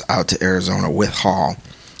Spears out to Arizona with Hall,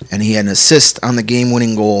 and he had an assist on the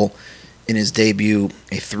game-winning goal in his debut,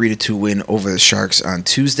 a 3-2 win over the Sharks on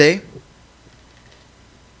Tuesday.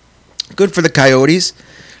 Good for the Coyotes.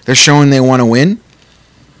 They're showing they want to win.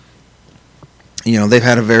 They've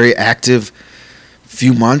had a very active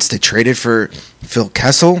few months. They traded for Phil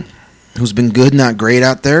Kessel, who's been good, not great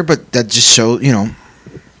out there, but that just shows, you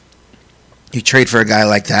trade for a guy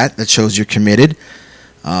like that shows you're committed.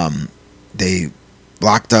 They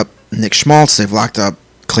locked up Nick Schmaltz. They've locked up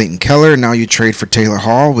Clayton Keller. Now you trade for Taylor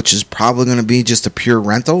Hall, which is probably going to be just a pure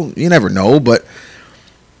rental. You never know, but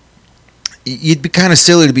you'd be kind of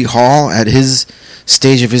silly to be Hall at his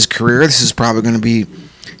stage of his career. This is probably going to be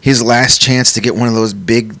his last chance to get one of those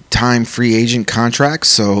big-time free agent contracts.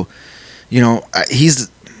 So,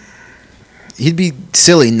 he'd be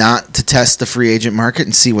silly not to test the free agent market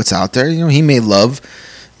and see what's out there. He may love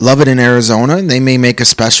it in Arizona, and they may make a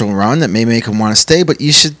special run that may make him want to stay, but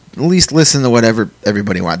you should at least listen to whatever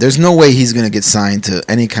everybody wants. There's no way he's going to get signed to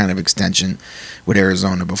any kind of extension with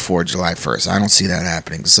Arizona before July 1st. I don't see that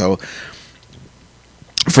happening. So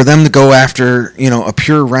for them to go after, a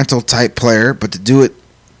pure rental type player, but to do it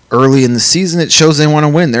early in the season, it shows they want to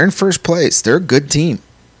win. They're in first place. They're a good team.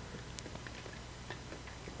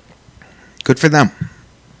 Good for them.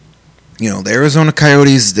 The Arizona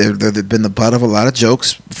Coyotes, they've been the butt of a lot of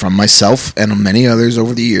jokes from myself and many others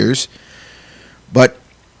over the years. But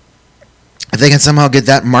if they can somehow get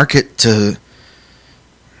that market to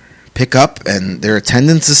pick up, and their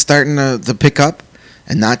attendance is starting to pick up.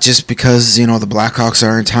 And not just because, the Blackhawks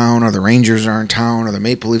are in town or the Rangers are in town or the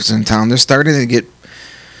Maple Leafs are in town. They're starting to get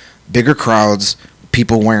bigger crowds,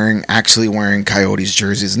 people actually wearing Coyotes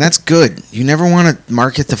jerseys. And that's good. You never want to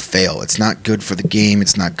market to fail. It's not good for the game.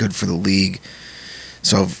 It's not good for the league.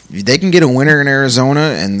 So if they can get a winner in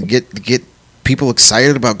Arizona and get people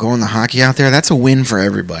excited about going to hockey out there, that's a win for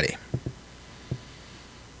everybody.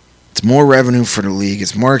 It's more revenue for the league.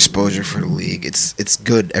 It's more exposure for the league. It's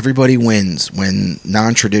good. Everybody wins when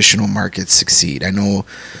non-traditional markets succeed. I know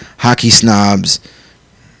hockey snobs,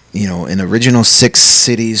 in original 6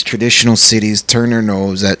 cities, traditional cities, turn their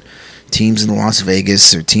nose at teams in Las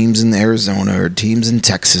Vegas or teams in Arizona or teams in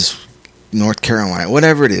Texas, North Carolina,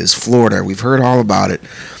 whatever it is, Florida. We've heard all about it.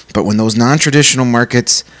 But when those non-traditional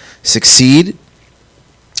markets succeed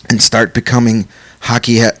and start becoming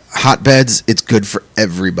hockey hotbeds, it's good for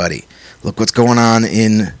everybody. Look what's going on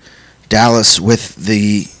in Dallas with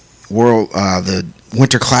the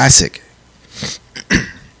Winter Classic.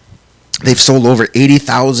 They've sold over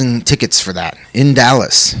 80,000 tickets for that in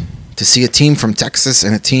Dallas to see a team from Texas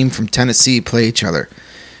and a team from Tennessee play each other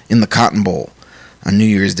in the Cotton Bowl on New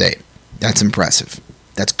Year's Day. That's impressive.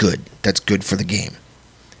 That's good. That's good for the game.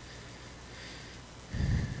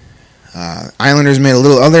 Islanders made a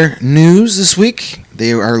little other news this week.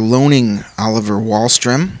 They are loaning Oliver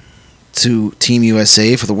Wahlstrom to Team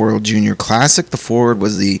USA for the World Junior Classic. The forward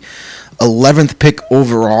was the 11th pick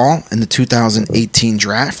overall in the 2018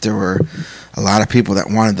 draft. There were a lot of people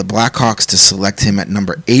that wanted the Blackhawks to select him at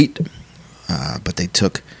number 8, but they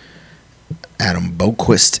took Adam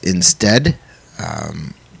Boquist instead.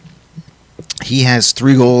 He has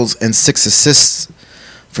 3 goals and 6 assists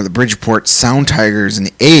for the Bridgeport Sound Tigers in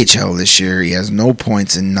the AHL this year. He has no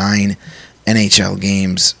points in 9 NHL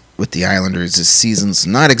games with the Islanders this season, so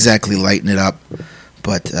not exactly lighting it up,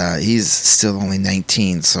 but he's still only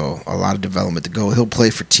 19, so a lot of development to go. He'll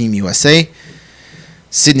play for Team USA.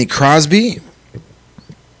 Sidney Crosby,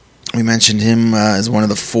 we mentioned him as one of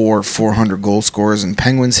the 400 goal scorers in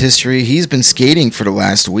Penguins history. He's been skating for the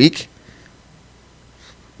last week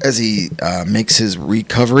as he makes his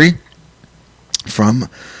recovery from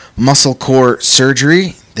muscle core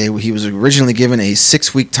surgery. He was originally given a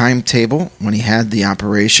 6-week timetable when he had the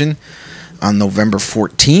operation on November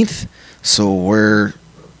 14th. So we're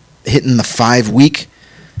hitting the 5-week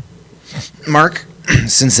mark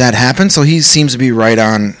since that happened. So he seems to be right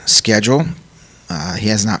on schedule. He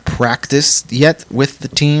has not practiced yet with the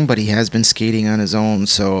team, but he has been skating on his own.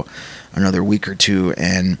 So another week or two,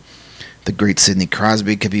 and the great Sidney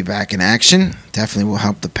Crosby could be back in action. Definitely will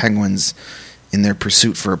help the Penguins in their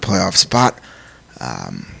pursuit for a playoff spot.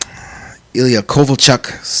 Ilya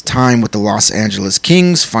Kovalchuk's time with the Los Angeles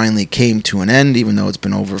Kings finally came to an end, even though it's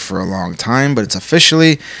been over for a long time, but it's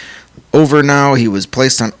officially over now. He was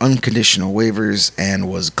placed on unconditional waivers and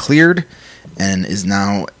was cleared and is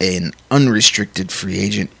now an unrestricted free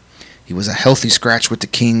agent. He was a healthy scratch with the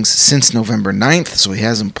Kings since November 9th, so he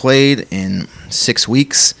hasn't played in 6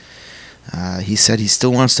 weeks. He said he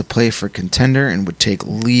still wants to play for a contender and would take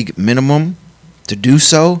league minimum to do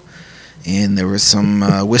so. And there were some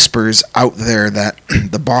whispers out there that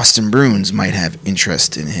the Boston Bruins might have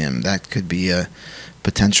interest in him. That could be a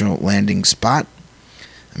potential landing spot.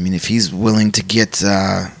 I mean, if he's willing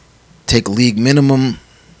to take league minimum,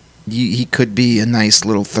 he could be a nice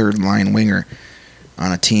little third-line winger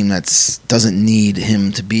on a team that doesn't need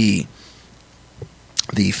him to be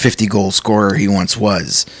the 50-goal scorer he once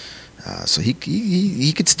was. So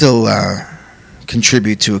he could still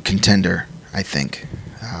contribute to a contender, I think.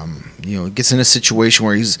 He gets in a situation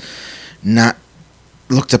where he's not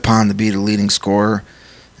looked upon to be the leading scorer.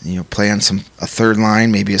 Play on a third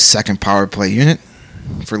line, maybe a second power play unit.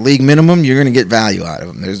 For league minimum, you're going to get value out of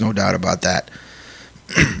him. There's no doubt about that.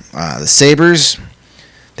 The Sabres,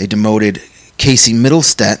 they demoted Casey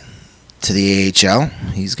Middlestat to the AHL.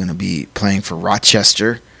 He's going to be playing for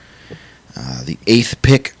Rochester. The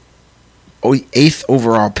 8th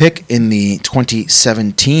overall pick in the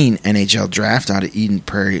 2017 NHL draft out of Eden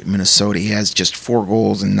Prairie, Minnesota. He has just 4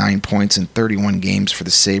 goals and 9 points in 31 games for the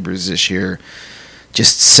Sabres this year.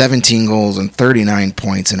 Just 17 goals and 39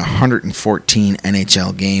 points in 114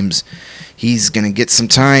 NHL games. He's going to get some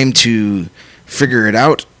time to figure it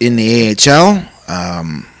out in the AHL.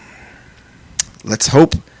 Let's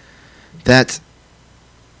hope that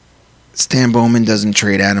Stan Bowman doesn't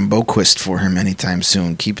trade Adam Boquist for him anytime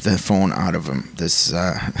soon. Keep the phone out of him.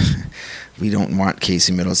 We don't want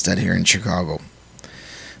Casey Middlestat here in Chicago.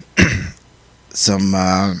 Some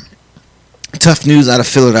tough news out of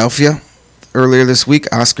Philadelphia earlier this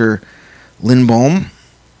week. Oscar Lindblom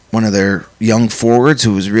one of their young forwards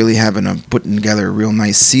who was really putting together a real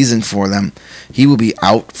nice season for them. He will be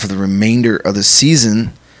out for the remainder of the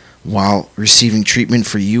season while receiving treatment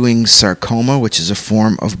for Ewing sarcoma, which is a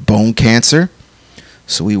form of bone cancer.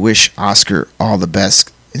 So we wish Oscar all the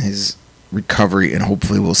best in his recovery, and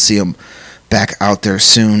hopefully we'll see him back out there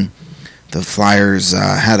soon. The Flyers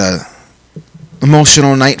had a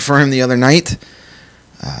emotional night for him the other night.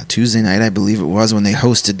 Tuesday night, I believe it was, when they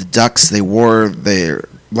hosted the Ducks. They wore their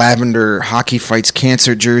lavender Hockey Fights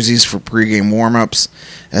Cancer jerseys for pregame warm-ups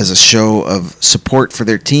as a show of support for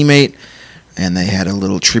their teammate, and they had a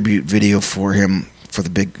little tribute video for him for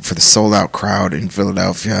the sold-out crowd in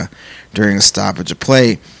Philadelphia during a stoppage of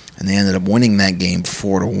play, and they ended up winning that game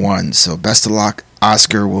 4-1. So best of luck,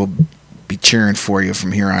 Oscar. Will be cheering for you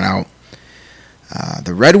from here on out.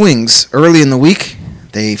 The Red Wings, early in the week,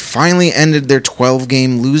 they finally ended their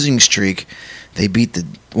 12-game losing streak. They beat the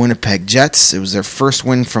Winnipeg Jets. It was their first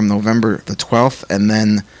win from November the 12th. And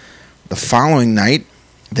then the following night,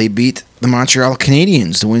 they beat the Montreal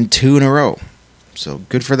Canadiens to win 2 in a row. So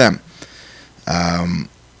good for them.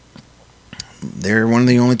 They're one of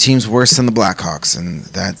the only teams worse than the Blackhawks, and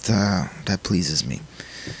that pleases me.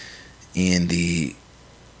 In the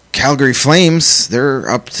Calgary Flames, they're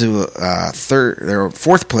up to they're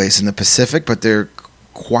fourth place in the Pacific, but they're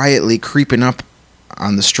quietly creeping up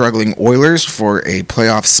on the struggling Oilers for a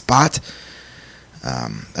playoff spot.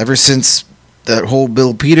 Ever since that whole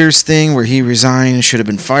Bill Peters thing where he resigned and should have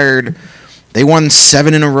been fired, they won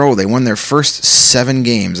 7 in a row. They won their first 7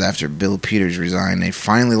 games after Bill Peters resigned. They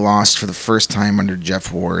finally lost for the first time under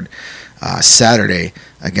Jeff Ward Saturday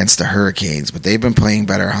against the Hurricanes, but they've been playing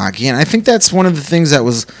better hockey, and I think that's one of the things that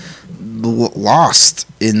was lost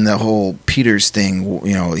in the whole Peters thing.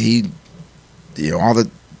 All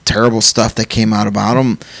the terrible stuff that came out about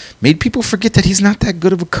him made people forget that he's not that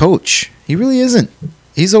good of a coach. He really isn't.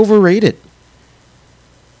 He's overrated.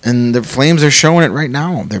 And the Flames are showing it right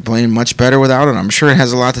now. They're playing much better without it. I'm sure it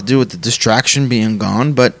has a lot to do with the distraction being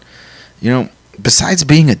gone, but, besides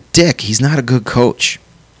being a dick, he's not a good coach.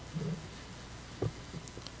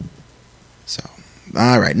 So,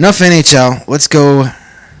 all right, enough NHL. Let's go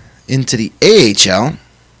into the AHL,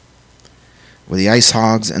 where the Ice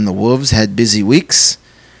Hogs and the Wolves had busy weeks.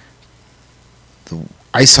 The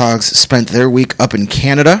Ice Hogs spent their week up in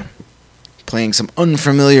Canada, playing some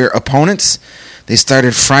unfamiliar opponents. They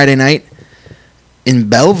started Friday night in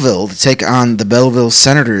Belleville to take on the Belleville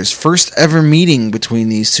Senators. First ever meeting between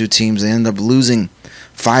these two teams. They ended up losing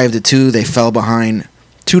 5-2. They fell behind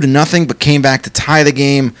 2-0, but came back to tie the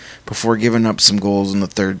game before giving up some goals in the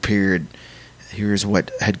third period. Here's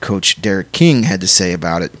what head coach Derek King had to say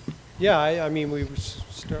about it. Yeah, I mean, we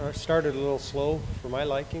started a little slow for my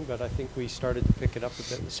liking, but I think we started to pick it up a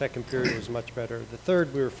bit. The second period was much better. The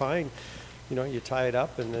third, we were fine. You tie it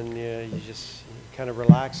up, and then you just kind of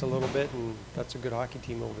relax a little bit, and that's a good hockey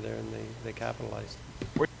team over there, and they capitalized.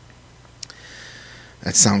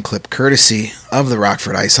 That sound clip courtesy of the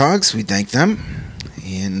Rockford Ice Hogs. We thank them.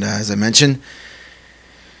 And as I mentioned,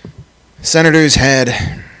 Senators had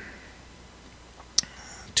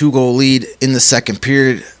 2-goal lead in the second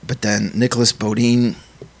period, but then Nicholas Bodine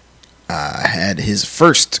had his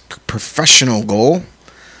first professional goal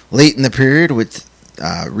late in the period with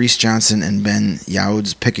Reese Johnson and Ben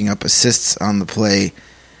Youds picking up assists on the play.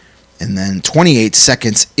 And then 28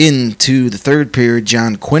 seconds into the third period,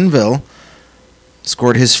 John Quinville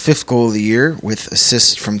scored his 5th goal of the year with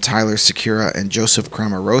assists from Tyler Secura and Joseph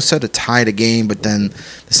Cramarosa to tie the game. But then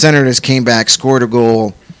the Senators came back, scored a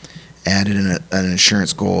goal, added an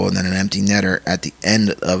insurance goal, and then an empty netter at the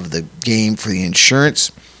end of the game for the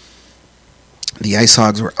insurance. The Ice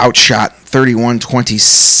Hogs were outshot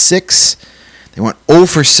 31-26. They went 0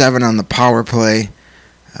 for 7 on the power play,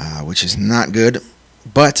 which is not good,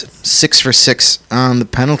 but 6 for 6 on the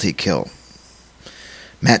penalty kill.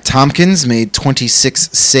 Matt Tompkins made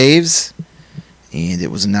 26 saves, and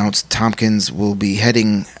it was announced Tompkins will be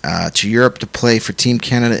heading to Europe to play for Team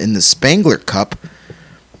Canada in the Spangler Cup,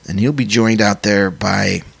 and he'll be joined out there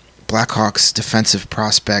by Blackhawks defensive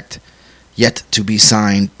prospect, yet to be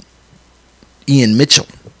signed, Ian Mitchell.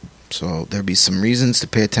 So there'll be some reasons to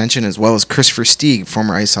pay attention, as well as Christopher Stieg,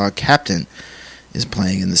 former Ice Hog captain, is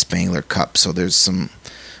playing in the Spangler Cup. So there's some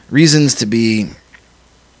reasons to be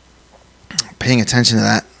paying attention to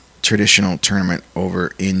that traditional tournament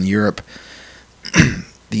over in Europe.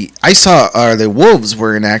 The Wolves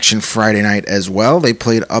were in action Friday night as well. They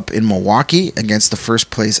played up in Milwaukee against the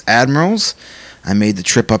first place Admirals. I made the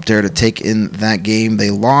trip up there to take in that game.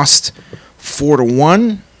 They lost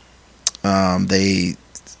 4-1. They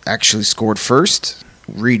actually scored first.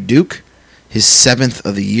 Reed Duke, his 7th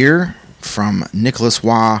of the year from Nicholas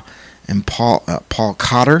Waugh and Paul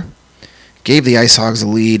Cotter. Gave the Ice Hogs a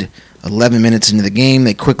lead 11 minutes into the game.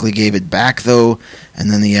 They quickly gave it back, though, and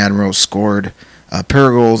then the Admirals scored a pair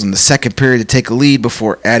of goals in the second period to take a lead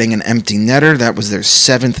before adding an empty netter. That was their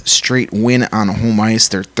 7th straight win on home ice,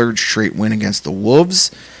 their 3rd straight win against the Wolves.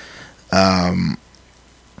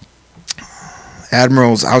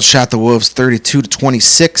 Admirals outshot the Wolves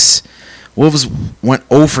 32-26. Wolves went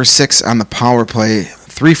 0 for 6 on the power play,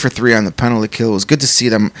 3 for 3 on the penalty kill. It was good to see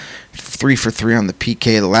them 3 for 3 on the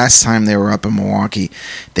PK. The last time they were up in Milwaukee,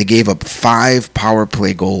 they gave up 5 power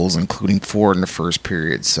play goals, including 4 in the first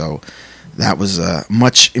period. So that was a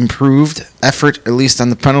much improved effort, at least on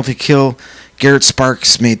the penalty kill. Garrett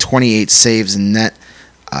Sparks made 28 saves in net.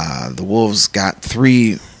 The Wolves got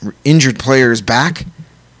 3 injured players back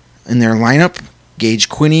in their lineup. Gage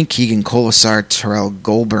Quinney, Keegan Colasar, Terrell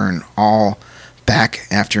Goulburn, all back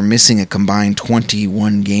after missing a combined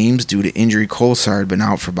 21 games due to injury. Colasar had been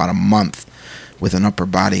out for about a month with an upper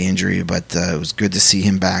body injury, but it was good to see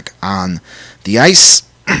him back on the ice.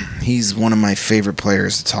 He's one of my favorite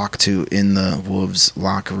players to talk to in the Wolves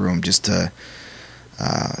locker room. Just a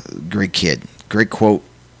great kid. Great quote,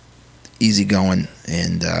 easygoing,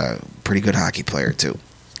 and pretty good hockey player too.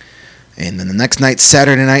 And then the next night,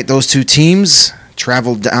 Saturday night, those two teams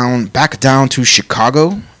traveled back down to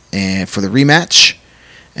Chicago and for the rematch.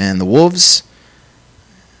 And the Wolves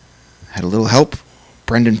had a little help.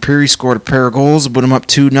 Brendan Peary scored a pair of goals, put them up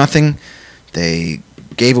 2-0. They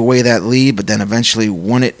gave away that lead, but then eventually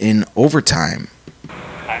won it in overtime.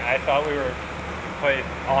 I thought we played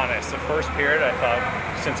honest. The first period, I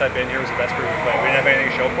thought, since I've been here, was the best period we played. We didn't have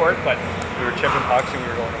anything to show for it, but we were chipping pucks and we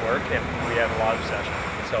were going to work, and we had a lot of possession.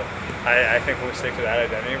 So I think we'll stick to that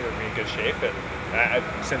identity. We'll be in good shape. And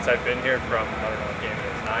since I've been here from, I don't know what game it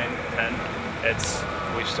is, 9,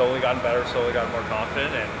 10, we've slowly gotten better, slowly gotten more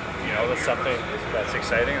confident, and that's something that's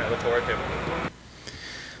exciting, and I look forward to it.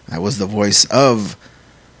 That was the voice of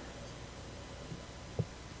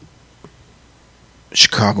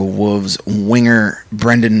Chicago Wolves winger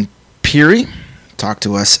Brendan Peary. Talked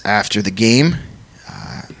to us after the game.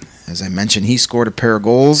 As I mentioned, he scored a pair of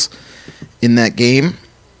goals in that game.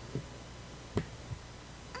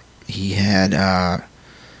 He had,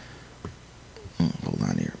 hold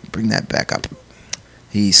on here, bring that back up.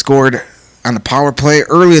 He scored on the power play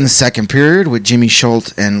early in the second period with Jimmy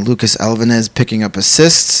Schultz and Lucas Elvenez picking up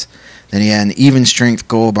assists. Then he had an even strength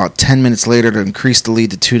goal about 10 minutes later to increase the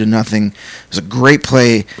lead to 2-0. It was a great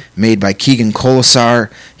play made by Keegan Colasar.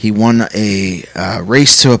 He won a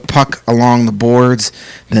race to a puck along the boards,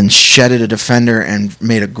 then shedded a defender and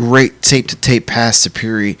made a great tape-to-tape pass to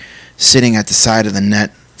Peary, sitting at the side of the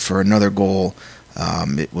net for another goal.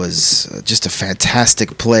 It was just a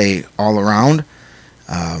fantastic play all around.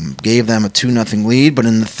 Gave them a 2-0 lead, but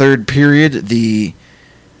in the third period, the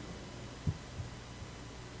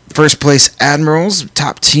first place Admirals,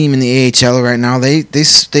 top team in the AHL right now, they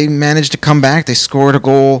managed to come back. They scored a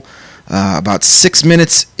goal about 6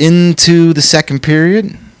 minutes into the second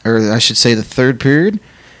period, or I should say the third period,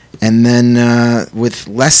 and then with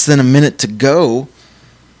less than a minute to go,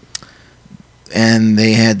 and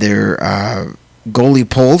they had their goalie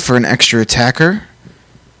pulled for an extra attacker,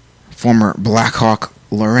 former Blackhawk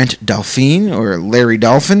Laurent Delphine, or Larry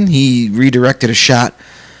Dolphin. He redirected a shot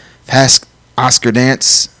past Oscar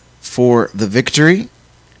Dance for the victory,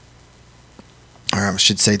 or I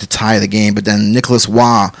should say to tie the game, but then Nicholas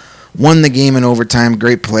Waugh won the game in overtime.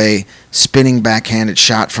 Great play, spinning backhanded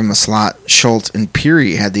shot from the slot. Schultz and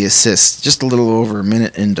Peary had the assist just a little over a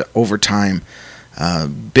minute into overtime.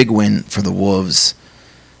 Big win for the Wolves.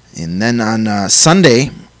 And then on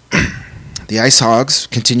Sunday, the Ice Hogs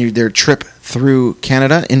continued their trip through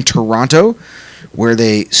Canada in Toronto, where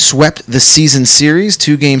they swept the season series,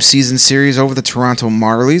 2-game season series over the Toronto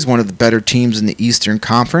Marlies, one of the better teams in the Eastern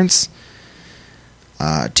Conference.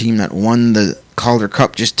 A team that won the Calder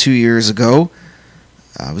Cup just 2 years ago.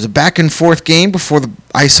 It was a back-and-forth game before the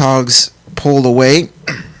Ice Hogs pulled away.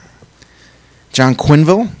 John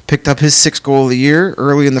Quinville picked up his 6th goal of the year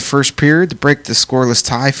early in the first period to break the scoreless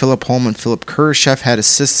tie. Philip Holm and Philip Kurashev had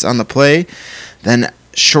assists on the play. Then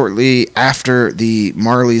shortly after the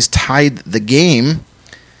Marlies tied the game,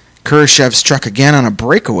 Kurashev struck again on a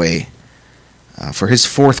breakaway for his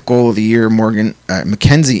 4th goal of the year.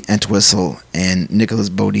 Mackenzie Entwistle and Nicholas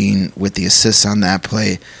Bodine with the assists on that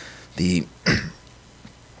play.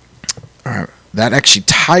 That actually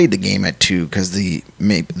tied the game at 2 because the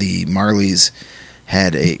Marlies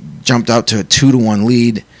had jumped out to a 2-1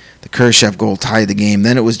 lead. The Kurashev goal tied the game.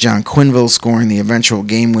 Then it was John Quinville scoring the eventual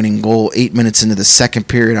game-winning goal 8 minutes into the second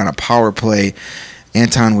period on a power play.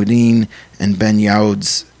 Anton Wedin and Ben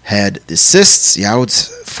Youds had assists.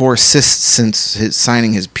 Youts 4 assists since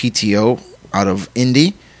signing his PTO out of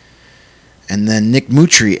Indy. And then Nick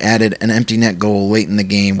Mutry added an empty net goal late in the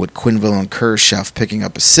game with Quinville and Khrushchev picking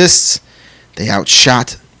up assists. They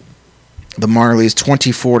outshot the Marlies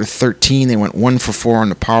 24-13. They went 1 for 4 on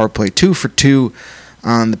the power play, 2 for 2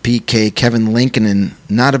 on the PK. Kevin Lincoln,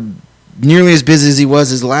 not nearly as busy as he was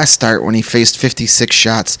his last start when he faced 56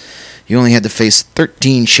 shots. He only had to face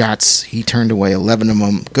 13 shots. He turned away 11 of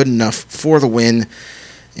them. Good enough for the win.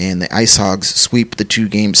 And the Ice Hogs sweep the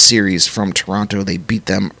 2-game series from Toronto. They beat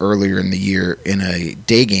them earlier in the year in a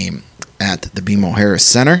day game at the BMO Harris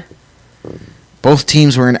Center. Both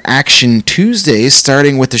teams were in action Tuesday,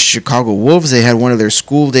 starting with the Chicago Wolves. They had one of their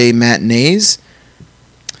school day matinees,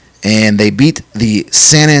 and they beat the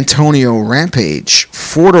San Antonio Rampage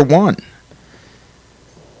 4-1.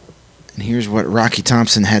 And here's what Rocky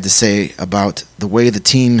Thompson had to say about the way the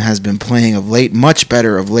team has been playing of late. Much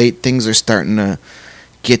better of late. Things are starting to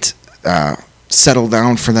get settled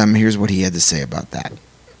down for them. Here's what he had to say about that.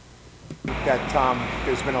 That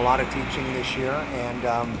there's been a lot of teaching this year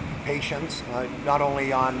and patience, not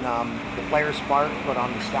only on the players' part, but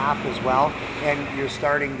on the staff as well. And you're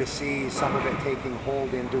starting to see some of it taking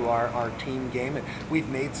hold into our team game. And we've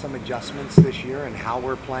made some adjustments this year in how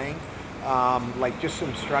we're playing. Like just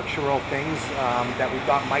some structural things that we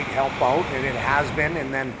thought might help out, and it has been.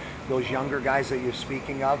 And then those younger guys that you're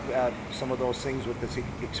speaking of, some of those things with this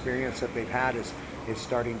experience that they've had is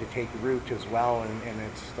starting to take root as well, and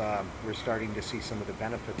it's we're starting to see some of the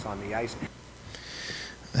benefits on the ice.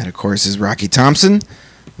 That, of course, is Rocky Thompson.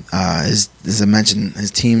 As I mentioned,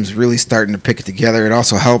 his team's really starting to pick it together. It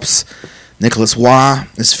also helps Nicholas Waugh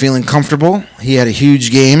is feeling comfortable. He had a huge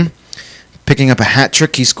game, picking up a hat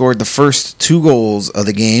trick. He scored the first 2 goals of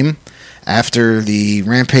the game after the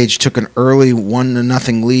Rampage took an early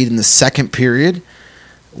 1-0 lead in the second period.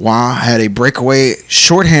 Waugh had a breakaway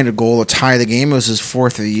shorthanded goal to tie the game. It was his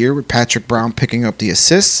 4th of the year, with Patrick Brown picking up the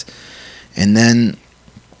assists. And then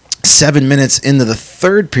 7 minutes into the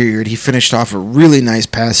third period, he finished off a really nice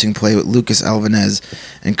passing play with Lucas Alvarez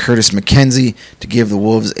and Curtis McKenzie to give the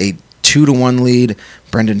Wolves a 2-1 lead.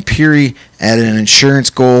 Brendan Peary added an insurance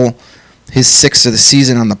goal, his 6th of the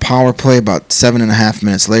season on the power play. About 7.5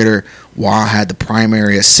 minutes later, Waugh had the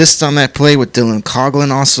primary assist on that play, with Dylan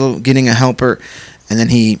Coughlin also getting a helper. And then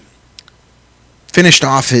he finished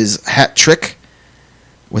off his hat trick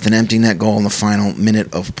with an empty net goal in the final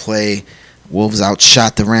minute of play. Wolves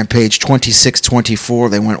outshot the Rampage 26-24.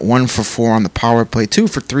 They went 1 for 4 on the power play, 2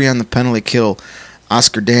 for 3 on the penalty kill.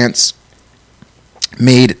 Oscar Dance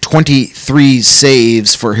made 23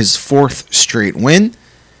 saves for his 4th straight win.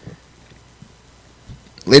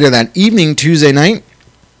 Later that evening, Tuesday night,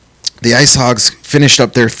 the Ice Hogs finished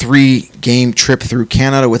up their 3-game trip through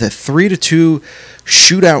Canada with a 3-2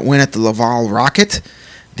 shootout win at the Laval Rocket.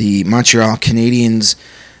 The Montreal Canadiens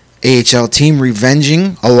AHL team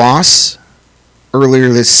revenging a loss earlier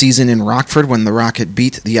this season in Rockford when the Rocket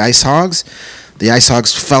beat the Ice Hogs. The Ice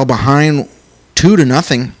Hogs fell behind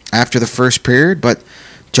 2-0 after the first period, but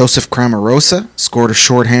Joseph Cramarosa scored a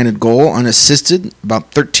shorthanded goal unassisted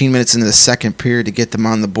about 13 minutes into the second period to get them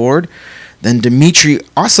on the board. Then Dmitry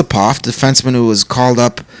Osipov, defenseman who was called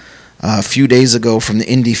up a few days ago from the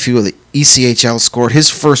Indy Fuel of the ECHL, scored his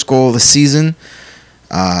first goal of the season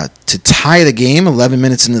to tie the game 11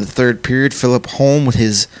 minutes into the third period. Philip Holm with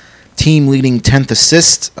his team-leading 10th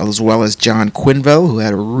assist, as well as John Quinville, who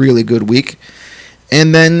had a really good week.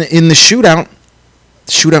 And then in the shootout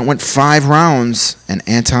went 5 rounds, and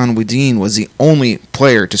Anton Wedin was the only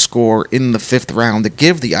player to score in the 5th round to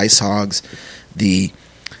give the Ice Hogs the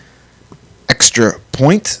extra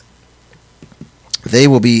point. They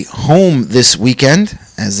will be home this weekend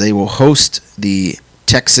as they will host the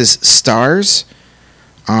Texas Stars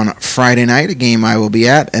on Friday night, a game I will be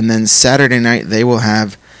at, and then Saturday night they will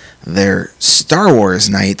have their Star Wars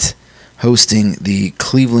night hosting the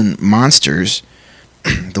Cleveland Monsters.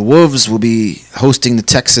 The Wolves will be hosting the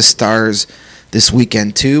Texas Stars this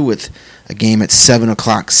weekend too, with a game at 7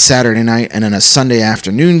 o'clock Saturday night and then a Sunday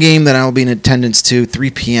afternoon game that I will be in attendance to,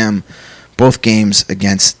 3 p.m., both games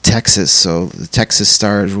against Texas. So the Texas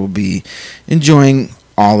Stars will be enjoying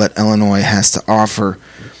all that Illinois has to offer.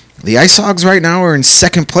 The Ice Hogs right now are in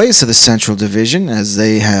second place of the Central Division as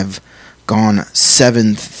they have gone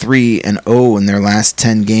 7-3-0 in their last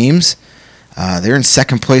 10 games. They're in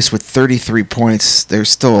second place with 33 points. They're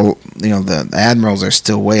still, the Admirals are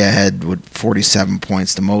still way ahead with 47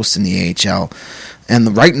 points, the most in the AHL.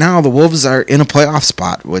 And right now the Wolves are in a playoff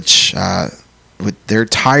spot, which they're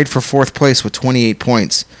tied for 4th place with 28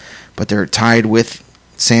 points. But they're tied with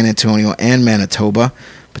San Antonio and Manitoba.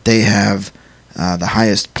 But they have the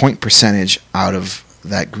highest point percentage out of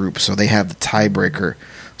that group, so they have the tiebreaker.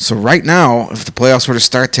 So right now, if the playoffs were to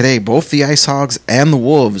start today, both the Ice Hogs and the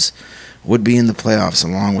Wolves would be in the playoffs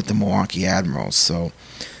along with the Milwaukee Admirals. So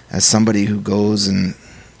as somebody who goes and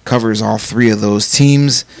covers all three of those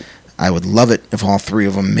teams, I would love it if all three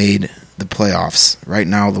of them made the playoffs. Right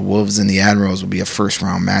now, the Wolves and the Admirals would be a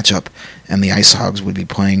first-round matchup, and the Ice Hogs would be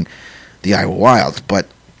playing the Iowa Wild. But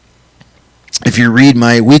if you read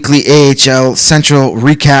my weekly AHL Central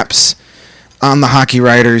recaps on the Hockey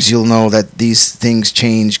Writers, you'll know that these things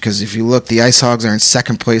change, because if you look, the Ice Hogs are in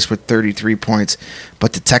second place with 33 points,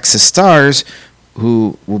 but the Texas Stars,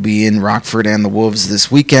 who will be in Rockford and the Wolves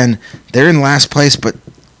this weekend, they're in last place, but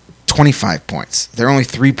 25 points. They're only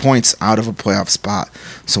 3 points out of a playoff spot.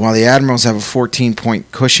 So while the Admirals have a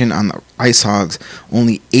 14-point cushion on the Ice Hogs,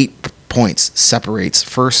 only 8 points separates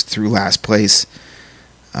first through last place.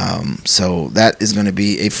 So that is going to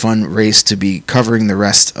be a fun race to be covering the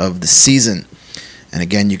rest of the season. And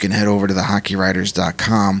again, you can head over to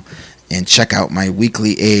thehockeywriters.com and check out my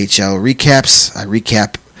weekly AHL recaps. I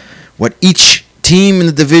recap what each team in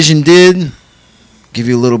the division did, give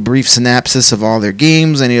you a little brief synopsis of all their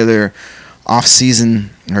games, any of their off-season,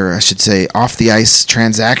 or I should say off-the-ice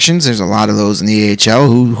transactions. There's a lot of those in the AHL.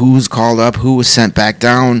 Who's called up, who was sent back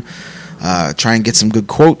down, try and get some good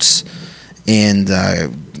quotes, and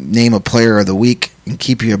name a player of the week, and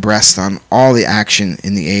keep you abreast on all the action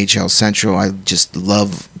in the AHL Central. I just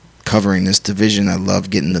love covering this division. I love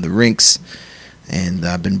getting to the rinks, and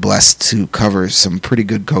I've been blessed to cover some pretty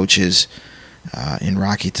good coaches in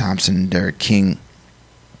Rocky Thompson and Derek King.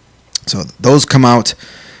 So those come out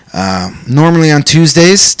normally on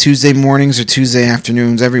Tuesday mornings or Tuesday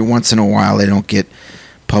afternoons. Every once in a while they don't get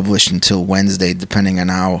published until Wednesday, depending on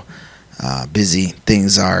how busy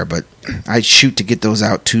things are, but I shoot to get those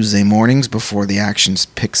out Tuesday mornings before the action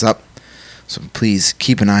picks up. So please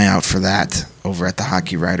keep an eye out for that over at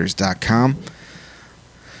thehockeywriters.com.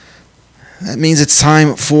 That means it's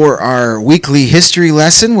time for our weekly history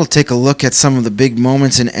lesson. We'll take a look at some of the big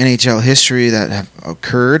moments in NHL history that have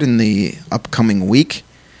occurred in the upcoming week.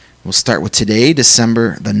 We'll start with today,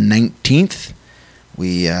 December the 19th.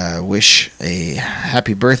 We wish a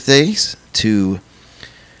happy birthdays to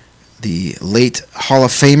the late Hall of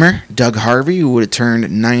Famer Doug Harvey, who would have turned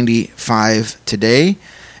 95 today.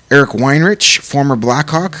 Eric Weinrich, former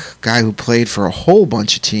Blackhawk, guy who played for a whole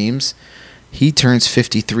bunch of teams. He turns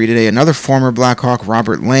 53 today. Another former Blackhawk,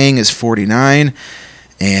 Robert Lang, is 49.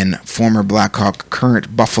 And former Blackhawk,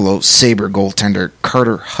 current Buffalo Sabre goaltender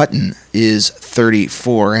Carter Hutton is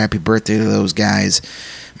 34. Happy birthday to those guys.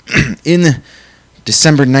 In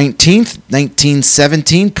December 19th,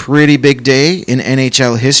 1917, pretty big day in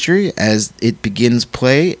NHL history as it begins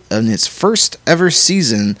play in its first ever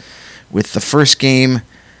season, with the first game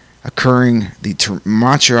occurring. The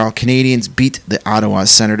Montreal Canadiens beat the Ottawa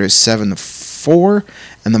Senators 7-4,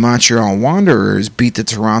 and the Montreal Wanderers beat the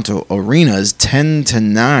Toronto Arenas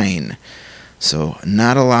 10-9. So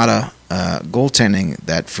not a lot of goaltending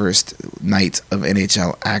that first night of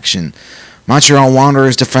NHL action. Montreal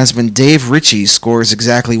Wanderers defenseman Dave Ritchie scores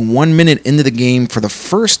exactly 1 minute into the game for the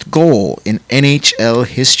first goal in NHL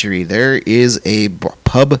history. There is a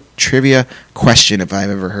pub trivia question if I've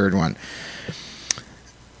ever heard one.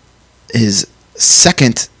 His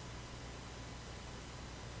second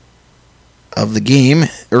of the game,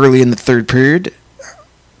 early in the third period,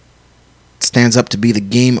 stands up to be the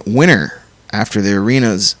game winner after the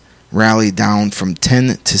Arenas rally down from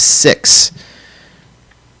 10-6.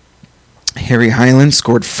 Harry Hyland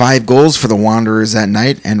scored 5 goals for the Wanderers that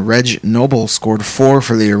night, and Reg Noble scored 4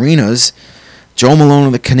 for the Arenas. Joe Malone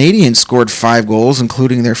of the Canadiens scored 5 goals,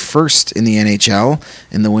 including their first in the NHL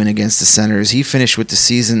in the win against the Senators. He finished with the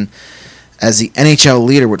season as the NHL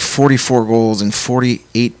leader with 44 goals and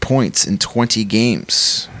 48 points in 20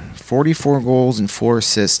 games. 44 goals and 4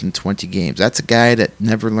 assists in 20 games. That's a guy that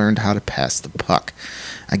never learned how to pass the puck.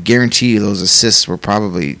 I guarantee you those assists were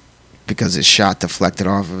probably because his shot deflected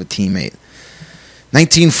off of a teammate.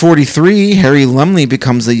 1943, Harry Lumley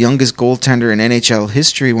becomes the youngest goaltender in NHL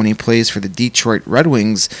history when he plays for the Detroit Red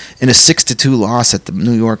Wings in a 6-2 loss at the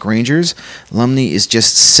New York Rangers. Lumley is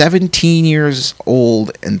just 17 years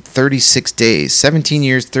old and 36 days. 17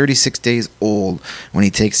 years, 36 days old when he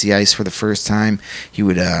takes the ice for the first time. He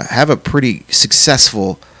would have a pretty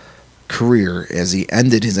successful career as he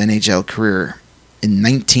ended his NHL career. In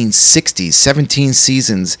 1960, 17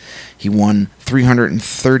 seasons, he won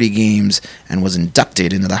 330 games and was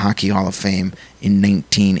inducted into the Hockey Hall of Fame in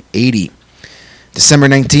 1980. December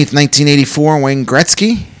 19th, 1984, Wayne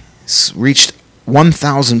Gretzky reached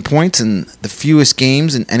 1,000 points in the fewest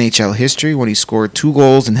games in NHL history when he scored 2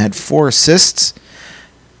 goals and had 4 assists,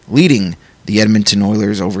 leading the Edmonton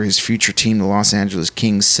Oilers over his future team, the Los Angeles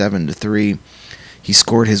Kings, 7-3. He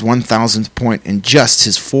scored his 1,000th point in just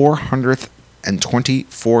his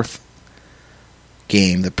 424th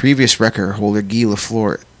game. The previous record holder, Guy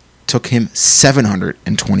Lafleur, took him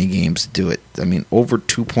 720 games to do it. I mean, over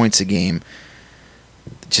 2 points a game.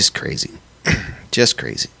 Just crazy. Just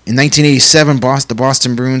crazy. In 1987, the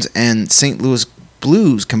Boston Bruins and St. Louis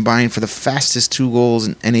Blues combined for the fastest 2 goals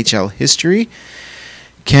in NHL history.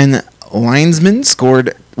 Ken Linesman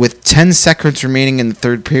scored with 10 seconds remaining in the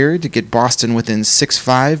third period to get Boston within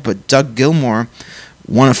 6-5, but Doug Gilmour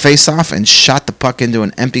won a faceoff and shot the puck into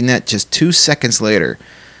an empty net just 2 seconds later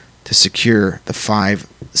to secure the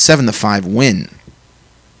 7-5 win.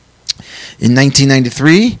 In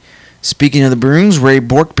 1993, speaking of the Bruins, Ray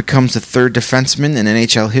Bourque becomes the 3rd defenseman in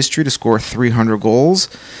NHL history to score 300 goals.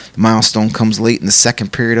 The milestone comes late in the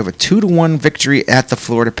second period of a 2-1 victory at the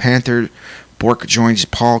Florida Panthers. Bourque joins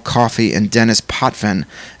Paul Coffey and Dennis Potvin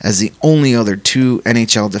as the only other 2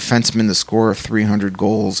 NHL defensemen to score 300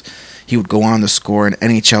 goals. He would go on to score an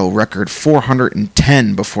NHL record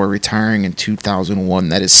 410 before retiring in 2001.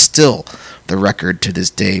 That is still the record to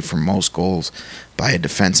this day for most goals by a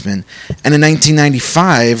defenseman. And in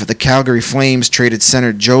 1995, the Calgary Flames traded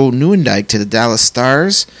center Joe Nieuwendyk to the Dallas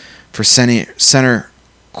Stars for center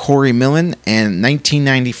Corey Millen and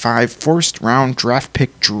 1995 first-round draft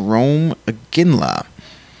pick Jarome Iginla.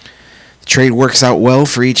 The trade works out well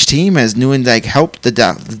for each team as Nieuwendyk helped the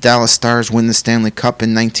Dallas Stars win the Stanley Cup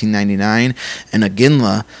in 1999, and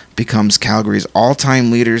Iginla becomes Calgary's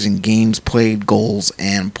all-time leaders in games played, goals,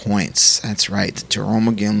 and points. That's right,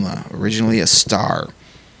 Jarome Iginla, originally a Star.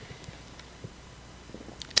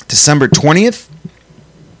 December 20th,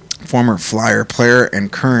 former Flyer player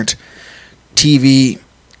and current TV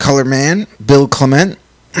color man Bill Clement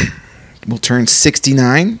will turn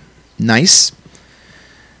 69. Nice.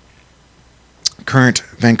 Current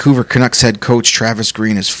Vancouver Canucks head coach Travis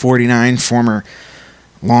Green is 49. Former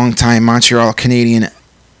longtime Montreal Canadian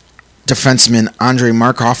defenseman Andrei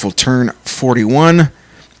Markov will turn 41.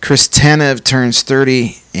 Chris Tanev turns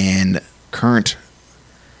 30. And current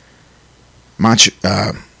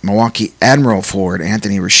Milwaukee Admiral forward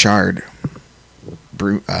Anthony Richard,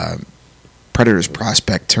 Predators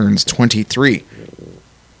prospect, turns 23.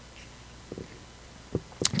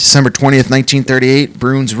 December 20th, 1938,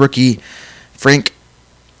 Bruins rookie Frank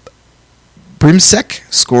Brimsek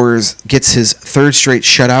gets his 3rd straight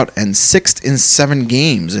shutout and 6th in 7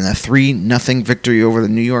 games in a 3-0 victory over the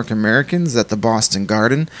New York Americans at the Boston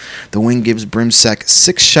Garden. The win gives Brimsek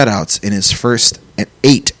 6 shutouts in his first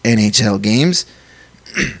 8 NHL games.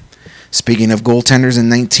 Speaking of goaltenders, in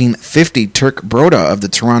 1950, Turk Broda of the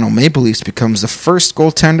Toronto Maple Leafs becomes the first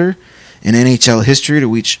goaltender in NHL history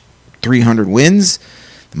to reach 300 wins.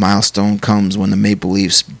 The milestone comes when the Maple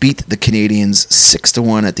Leafs beat the Canadiens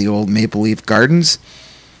 6-1 at the old Maple Leaf Gardens.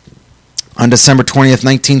 On December 20th,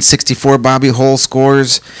 1964, Bobby Hull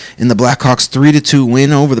scores in the Blackhawks' 3-2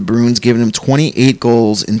 win over the Bruins, giving him 28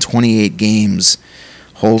 goals in 28 games.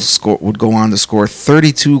 Hull would go on to score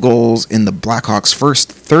 32 goals in the Blackhawks'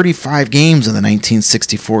 first 35 games of the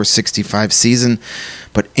 1964-65 season,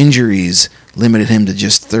 but injuries limited him to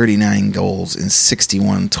just 39 goals in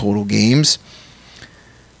 61 total games.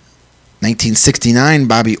 1969,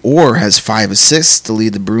 Bobby Orr has 5 assists to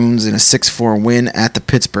lead the Bruins in a 6-4 win at the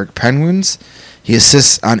Pittsburgh Penguins. He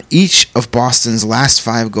assists on each of Boston's last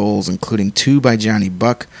 5 goals, including 2 by Johnny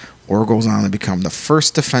Buck. Orr goes on to become the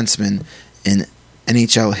first defenseman in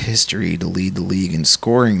NHL history to lead the league in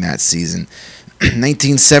scoring that season.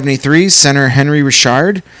 1973, center Henry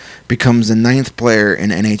Richard becomes the 9th player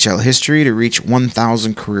in NHL history to reach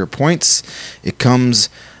 1,000 career points. It comes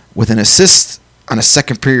with an assist on a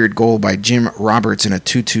second period goal by Jim Roberts in a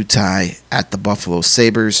 2-2 tie at the Buffalo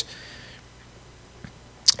Sabres.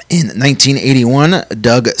 In 1981,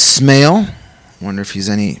 Doug Smale, wonder if he's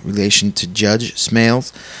any relation to Judge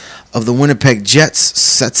Smales, of the Winnipeg Jets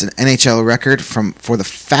sets an NHL record for the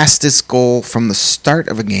fastest goal from the start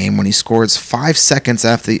of a game when he scores 5 seconds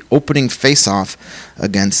after the opening faceoff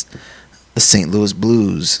against the St. Louis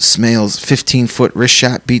Blues. Smale's 15-foot wrist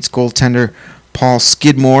shot beats goaltender Paul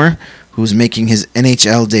Skidmore, who's making his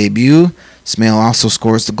NHL debut. Smale also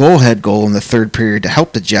scores the go-ahead goal in the third period to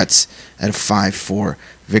help the Jets at a 5-4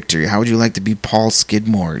 victory. How would you like to be Paul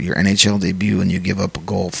Skidmore, your NHL debut, and you give up a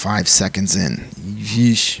goal 5 seconds in?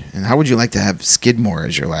 Yeesh. And how would you like to have Skidmore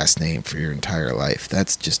as your last name for your entire life?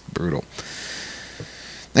 That's just brutal.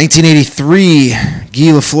 1983,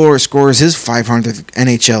 Guy Lafleur scores his 500th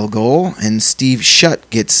NHL goal, and Steve Shutt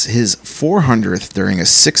gets his 400th during a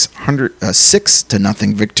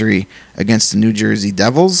 6-0 victory against the New Jersey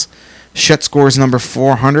Devils. Shutt scores number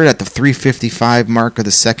 400 at the 3:55 mark of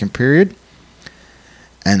the second period,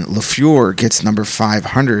 and Lafleur gets number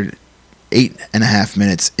 500 8.5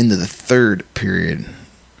 minutes into the third period.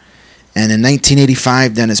 And in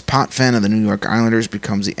 1985, Dennis Potvin of the New York Islanders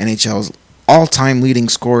becomes the NHL's all-time leading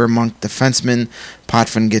scorer among defensemen.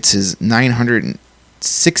 Potvin gets his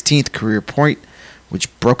 916th career point,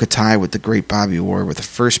 which broke a tie with the great Bobby Orr with a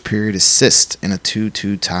first period assist in a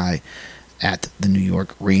 2-2 tie at the New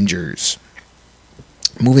York Rangers.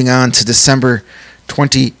 Moving on to December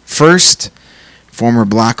 21st, former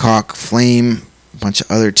Blackhawk, Flame, a bunch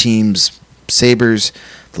of other teams, Sabres,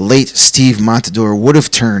 the late Steve Montador would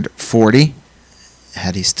have turned 40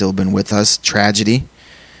 had he still been with us. Tragedy,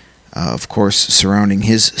 of course, surrounding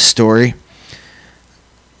his story.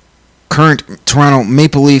 Current Toronto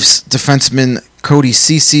Maple Leafs defenseman Cody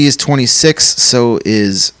Ceci is 26, so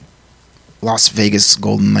is Las Vegas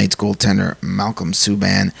Golden Knights goaltender Malcolm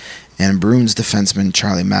Subban, and Bruins defenseman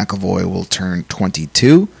Charlie McAvoy will turn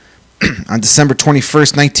 22. On December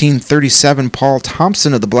 21st, 1937, Paul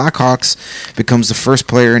Thompson of the Blackhawks becomes the first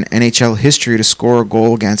player in NHL history to score a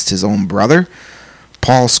goal against his own brother.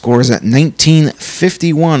 Paul scores at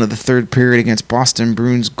 19:51 of the third period against Boston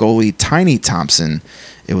Bruins goalie Tiny Thompson.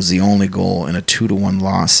 It was the only goal in a 2-1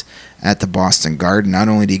 loss at the Boston Garden. Not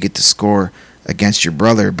only do you get to score against your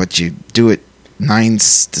brother, but you do it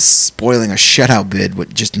spoiling a shutout bid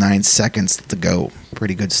with just 9 seconds to go.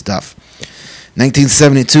 Pretty good stuff.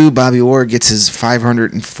 1972, Bobby Orr gets his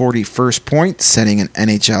 541st point, setting an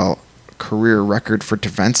NHL career record for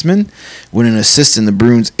defensemen, with an assist in the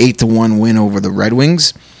Bruins' 8-1 win over the Red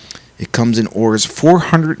Wings. It comes in Orr's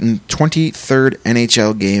 423rd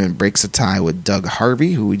NHL game and breaks a tie with Doug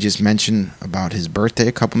Harvey, who we just mentioned about his birthday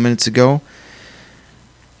a couple minutes ago.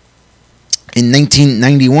 In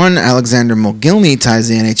 1991, Alexander Mogilny ties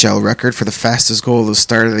the NHL record for the fastest goal at the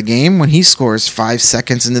start of the game when he scores 5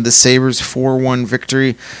 seconds into the Sabres' 4-1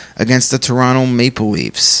 victory against the Toronto Maple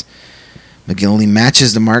Leafs. Mogilny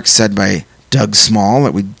matches the mark set by Doug Small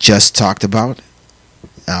that we just talked about,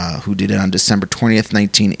 who did it on December 20th,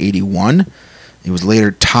 1981. It was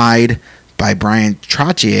later tied by Brian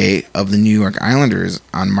Trottier of the New York Islanders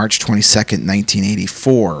on March 22nd,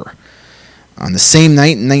 1984. On the same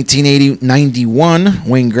night in 1991,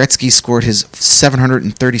 Wayne Gretzky scored his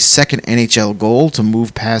 732nd NHL goal to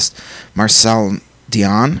move past Marcel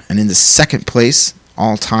Dion and into second place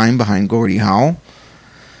all-time behind Gordie Howe.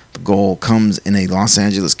 The goal comes in a Los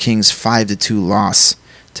Angeles Kings 5-2 loss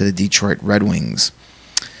to the Detroit Red Wings.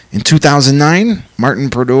 In 2009, Martin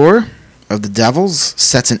Brodeur of the Devils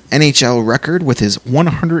sets an NHL record with his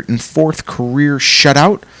 104th career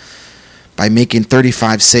shutout by making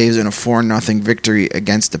 35 saves in a 4-0 victory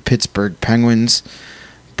against the Pittsburgh Penguins.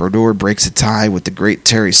 Brodeur breaks a tie with the great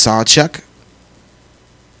Terry Sawchuk,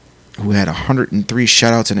 who had 103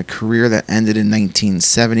 shutouts in a career that ended in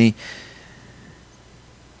 1970.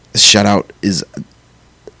 The shutout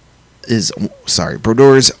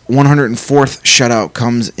Brodeur's 104th shutout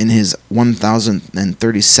comes in his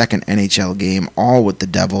 1,032nd NHL game, all with the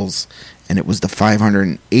Devils, and it was the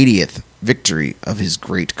 580th victory of his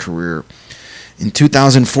great career. In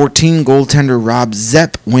 2014, goaltender Rob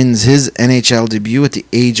Zepp wins his NHL debut at the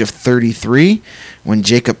age of 33 when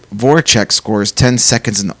Jacob Voracek scores 10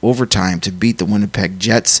 seconds in overtime to beat the Winnipeg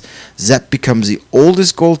Jets. Zepp becomes the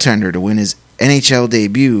oldest goaltender to win his NHL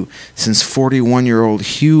debut since 41-year-old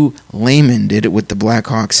Hugh Lehman did it with the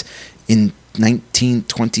Blackhawks in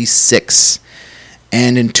 1926.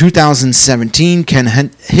 And in 2017,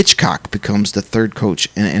 Ken Hitchcock becomes the third coach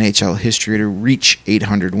in NHL history to reach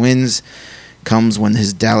 800 wins. Comes when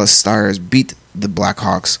his Dallas Stars beat the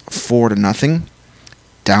Blackhawks 4-0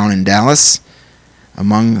 down in Dallas.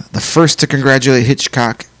 Among the first to congratulate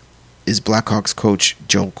Hitchcock is Blackhawks coach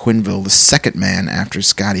Joe Quenneville, the second man after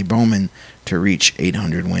Scotty Bowman to reach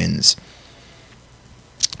 800 wins.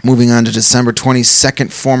 Moving on to December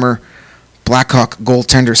 22nd, former Blackhawk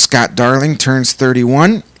goaltender Scott Darling turns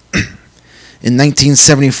 31. In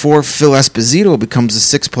 1974, Phil Esposito becomes the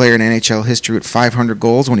sixth player in NHL history with 500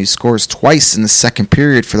 goals when he scores twice in the second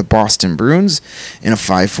period for the Boston Bruins in a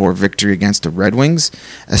 5-4 victory against the Red Wings.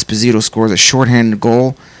 Esposito scores a shorthanded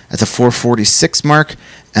goal at the 4:46 mark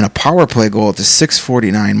and a power play goal at the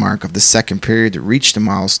 6:49 mark of the second period to reach the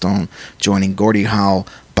milestone, joining Gordie Howe,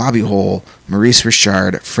 Bobby Hull, Maurice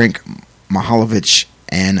Richard, Frank Mahalovich,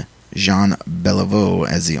 and Jean Beliveau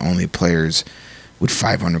as the only players with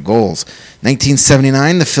 500 goals.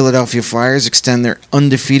 1979, the Philadelphia Flyers extend their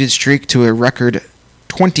undefeated streak to a record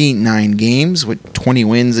 29 games with 20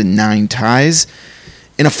 wins and 9 ties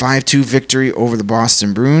in a 5-2 victory over the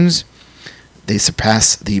Boston Bruins. They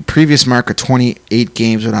surpassed the previous mark of 28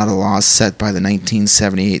 games without a loss set by the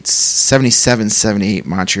 1977-78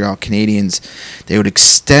 Montreal Canadiens. They would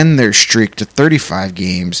extend their streak to 35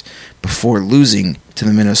 games before losing to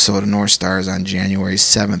the Minnesota North Stars on January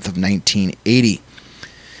 7th of 1980.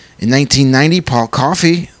 In 1990, Paul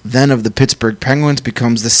Coffey, then of the Pittsburgh Penguins,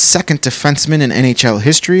 becomes the second defenseman in NHL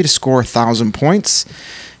history to score 1,000 points.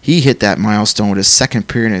 He hit that milestone with his second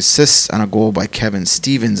period assists on a goal by Kevin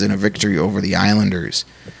Stevens in a victory over the Islanders.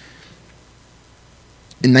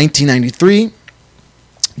 In 1993,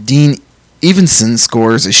 Dean Evenson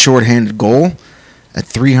scores a shorthanded goal at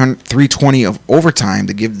 3:20 of overtime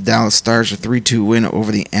to give the Dallas Stars a 3-2 win over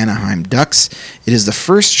the Anaheim Ducks. It is the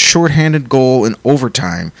first shorthanded goal in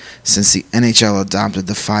overtime since the NHL adopted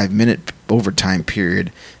the 5-minute overtime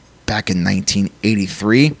period back in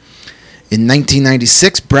 1983. In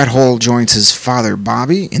 1996, Brett Hull joins his father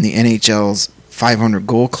Bobby in the NHL's 500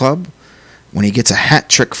 goal club when he gets a hat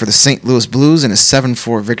trick for the St. Louis Blues in a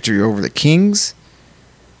 7-4 victory over the Kings.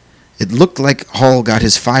 It looked like Hull got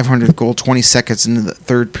his 500th goal 20 seconds into the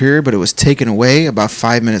third period, but it was taken away about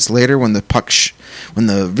 5 minutes later when the when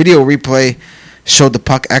the video replay showed the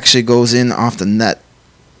puck actually goes in off the net,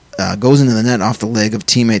 goes into the net off the leg of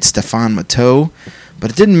teammate Stéphane Matteau.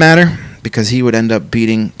 But it didn't matter because he would end up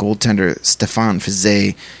beating goaltender Stéphane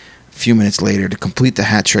Fizet a few minutes later to complete the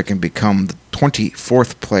hat trick and become the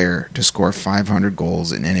 24th player to score 500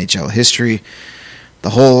 goals in NHL history. The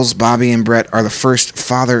Hulls, Bobby and Brett, are the first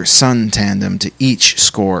father-son tandem to each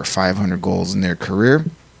score 500 goals in their career.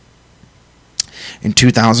 In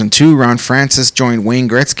 2002, Ron Francis joined Wayne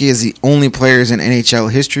Gretzky as the only players in NHL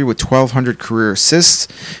history with 1,200 career assists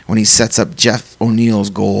when he sets up Jeff O'Neill's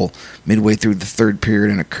goal midway through the third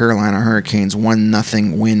period in a Carolina Hurricanes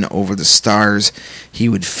 1-0 win over the Stars. He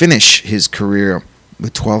would finish his career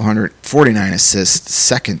with 1,249 assists,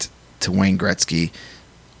 second to Wayne Gretzky,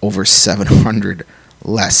 over 700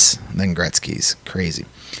 less than Gretzky's. Crazy.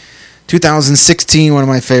 2016, one of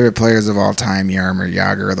my favorite players of all time, Jaromir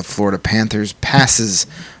Jagr of the Florida Panthers, passes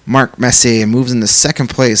Mark Messier and moves into second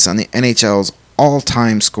place on the NHL's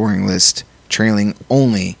all-time scoring list, trailing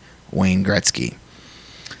only Wayne Gretzky.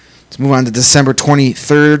 Let's move on to December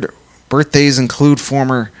 23rd. Birthdays include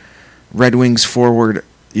former Red Wings forward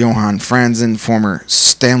Johan Franzen, former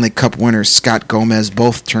Stanley Cup winner Scott Gomez,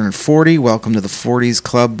 both turned 40. Welcome to the 40s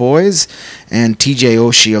club, boys. And TJ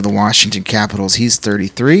Oshie of the Washington Capitals, he's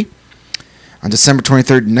 33. On December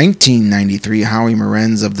 23rd, 1993, Howie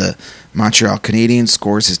Morenz of the Montreal Canadiens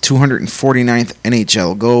scores his 249th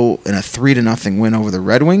NHL goal in a 3-0 win over the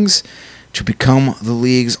Red Wings to become the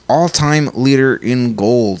league's all-time leader in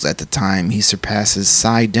goals at the time. He surpasses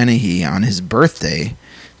Cy Dennehy on his birthday,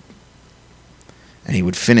 and he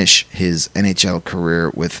would finish his NHL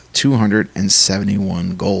career with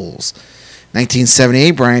 271 goals.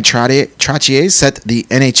 1978, Brian Trottier set the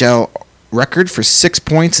NHL record for 6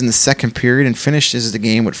 points in the second period and finishes the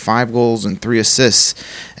game with 5 goals and 3 assists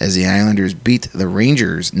as the Islanders beat the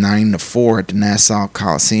Rangers 9-4 at the Nassau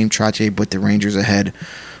Coliseum. Trottier put the Rangers ahead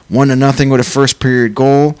 1-0 with a first period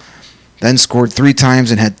goal, then scored 3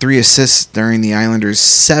 times and had 3 assists during the Islanders'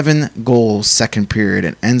 7-goal second period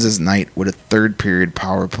and ends his night with a third period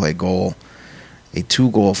power play goal. A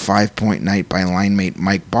 2-goal, 5-point night by linemate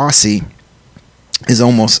Mike Bossy is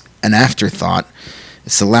almost an afterthought.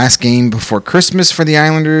 It's the last game before Christmas for the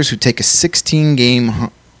Islanders, who take a 16-game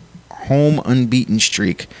home unbeaten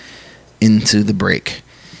streak into the break.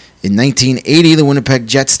 In 1980, the Winnipeg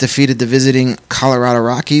Jets defeated the visiting Colorado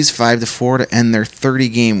Rockies 5-4 to end their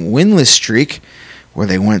 30-game winless streak, where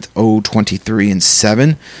they went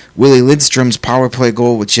 0-23-7. Willie Lidstrom's power play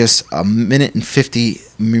goal with just a minute and 50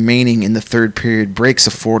 remaining in the third period breaks a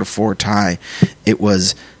 4-4 tie. It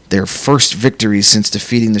was their first victory since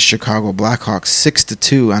defeating the Chicago Blackhawks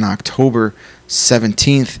 6-2 on October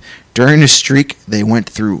 17th. During the streak, they went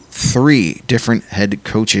through 3 different head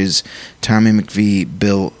coaches, Tommy McVie,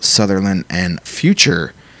 Bill Sutherland, and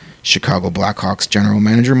future Chicago Blackhawks general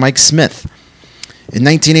manager Mike Smith. In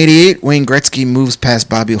 1988, Wayne Gretzky moves past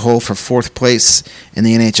Bobby Hull for 4th place in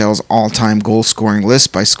the NHL's all-time goal-scoring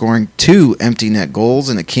list by scoring 2 empty net goals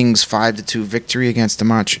in a Kings 5-2 victory against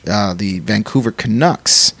the Vancouver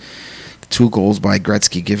Canucks. The 2 goals by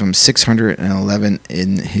Gretzky give him 611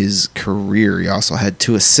 in his career. He also had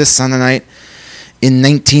 2 assists on the night. In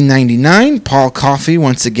 1999, Paul Coffey,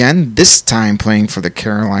 once again, this time playing for the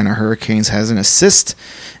Carolina Hurricanes, has an assist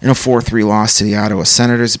in a 4-3 loss to the Ottawa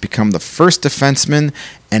Senators to become the first defenseman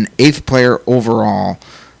and 8th player overall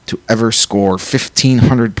to ever score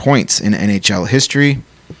 1,500 points in NHL history.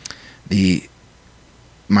 The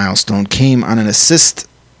milestone came on an assist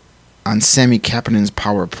on Sami Kapanen's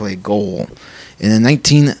power play goal. In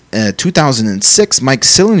 2006, Mike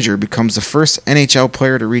Sillinger becomes the first NHL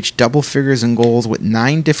player to reach double figures in goals with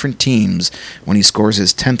 9 different teams when he scores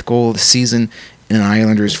his 10th goal of the season in an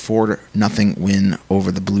Islanders 4-0 win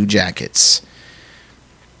over the Blue Jackets.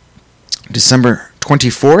 December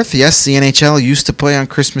 24th, yes, the NHL used to play on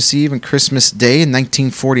Christmas Eve and Christmas Day in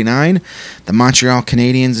 1949. The Montreal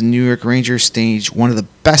Canadiens and New York Rangers staged one of the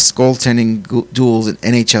best goaltending duels in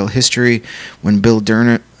NHL history when Bill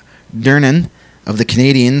Durnan of the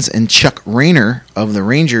Canadiens and Chuck Rayner of the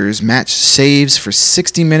Rangers matched saves for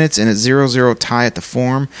 60 minutes in a 0-0 tie at the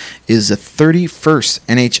Forum. It is the 31st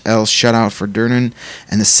NHL shutout for Durnan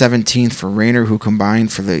and the 17th for Rayner, who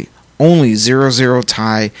combined for the only 0-0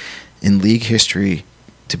 tie in league history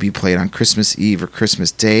to be played on Christmas Eve or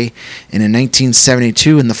Christmas Day. And in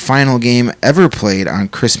 1972, in the final game ever played on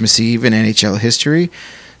Christmas Eve in NHL history,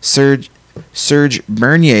 Serge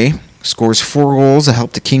Bernier scores 4 goals to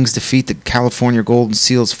help the Kings defeat the California Golden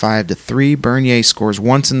Seals 5-3. Bernier scores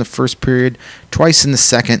once in the first period, twice in the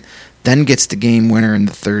second, then gets the game winner in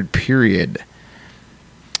the third period.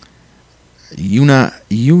 Juha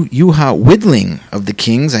Widling of the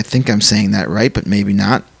Kings, I think I'm saying that right, but maybe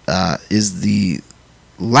not, is the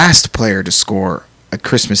last player to score a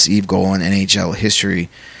Christmas Eve goal in NHL history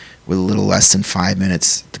with a little less than 5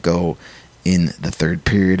 minutes to go in the third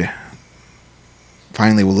period.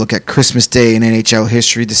 Finally, we'll look at Christmas Day in NHL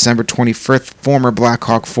history. December 25th, former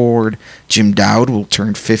Blackhawk forward Jim Dowd will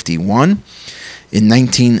turn 51. In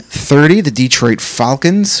 1930, the Detroit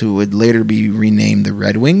Falcons, who would later be renamed the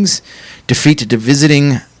Red Wings, defeated the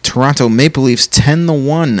visiting Toronto Maple Leafs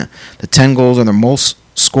 10-1. The 10 goals are the most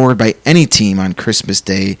scored by any team on Christmas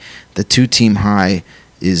Day. The 2-team high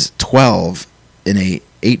is 12 in a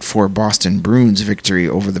 8-4 Boston Bruins victory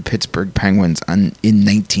over the Pittsburgh Penguins in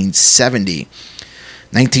 1970.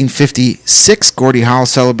 1956, Gordie Howe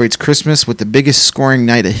celebrates Christmas with the biggest scoring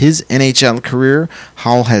night of his NHL career.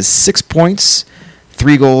 Howe has 6 points,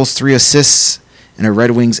 3 goals, 3 assists, and a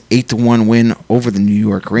Red Wings 8-1 win over the New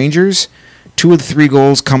York Rangers. 2 of the 3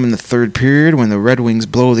 goals come in the third period when the Red Wings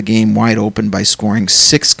blow the game wide open by scoring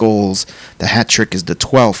 6 goals. The hat trick is the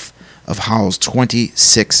 12th of Howe's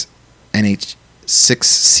 26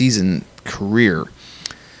 season career.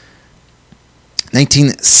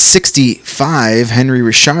 1965, Henry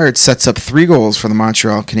Richard sets up 3 goals for the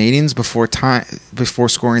Montreal Canadiens before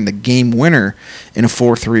scoring the game winner in a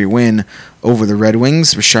 4-3 win over the Red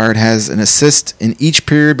Wings. Richard has an assist in each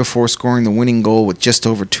period before scoring the winning goal with just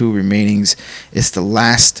over 2 remainings. It's the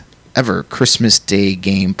last ever Christmas Day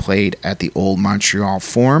game played at the old Montreal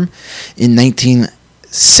Forum. In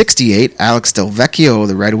 1968, Alex Delvecchio of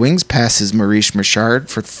the Red Wings passes Maurice Richard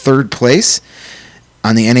for 3rd place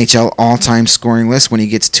on the NHL all-time scoring list when he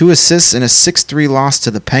gets 2 assists in a 6-3 loss to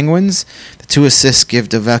the Penguins. The 2 assists give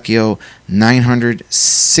Delvecchio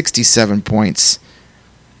 967 points,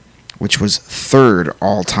 which was 3rd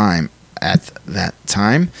all-time at that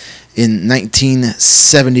time. In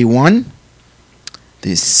 1971,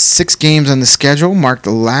 the 6 games on the schedule mark the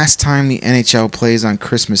last time the NHL plays on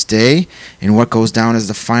Christmas Day. In what goes down as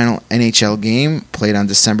the final NHL game, played on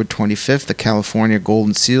December 25th, the California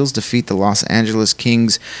Golden Seals defeat the Los Angeles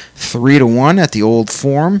Kings 3-1 at the Old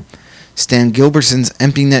Forum. Stan Gilbertson's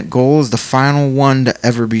empty net goal is the final one to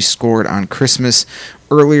ever be scored on Christmas.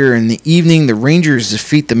 Earlier in the evening, the Rangers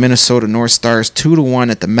defeat the Minnesota North Stars 2-1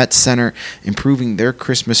 at the Met Center, improving their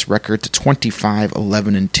Christmas record to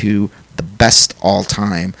 25-11-2. The best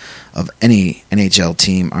all-time of any NHL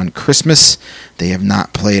team on Christmas. They have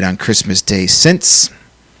not played on Christmas Day since.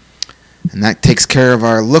 And that takes care of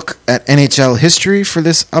our look at NHL history for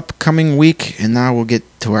this upcoming week. And now we'll get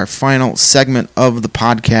to our final segment of the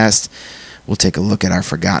podcast. We'll take a look at our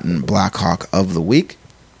forgotten Blackhawk of the week.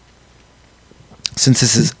 Since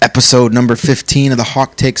this is episode number 15 of the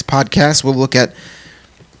Hawk Takes podcast, we'll look at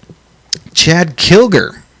Chad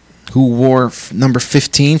Kilger, who wore number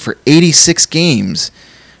 15 for 86 games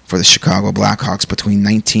for the Chicago Blackhawks between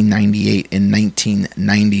 1998 and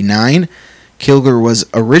 1999. Kilger was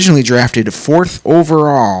originally drafted 4th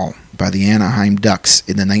overall by the Anaheim Ducks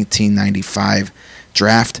in the 1995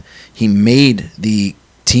 draft. He made the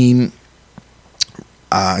team.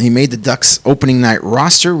 He made the Ducks opening night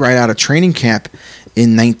roster right out of training camp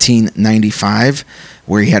in 1995,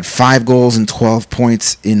 where he had 5 goals and 12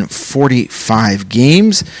 points in 45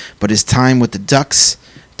 games, but his time with the Ducks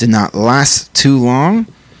did not last too long.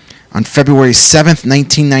 On February 7th,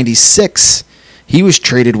 1996, he was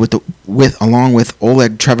traded along with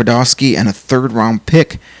Oleg Trevadovsky and a 3rd-round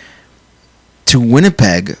pick to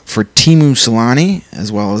Winnipeg for Teemu Selanne, as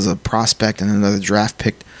well as a prospect and another draft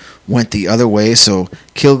pick went the other way. So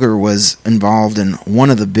Kilger was involved in one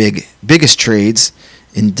of the biggest trades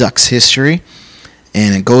in Ducks history.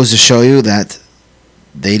 And it goes to show you that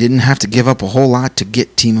they didn't have to give up a whole lot to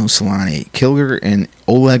get Teemu Selanne. Kilger and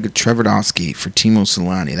Oleg Treverdovsky for Teemu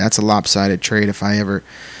Selanne. That's a lopsided trade if I ever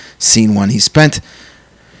seen one. He spent a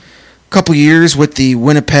couple years with the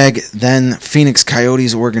Winnipeg, then Phoenix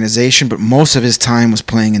Coyotes organization, but most of his time was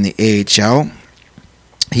playing in the AHL.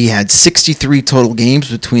 He had 63 total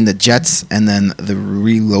games between the Jets and then the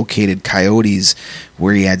relocated Coyotes,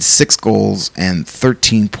 where he had 6 goals and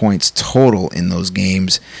 13 points total in those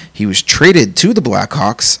games. He was traded to the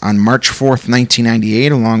Blackhawks on March 4th,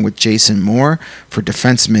 1998, along with Jason Moore for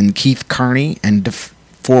defenseman Keith Carney and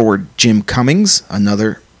forward Jim Cummings,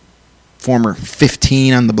 another former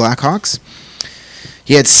 15 on the Blackhawks.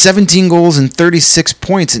 He had 17 goals and 36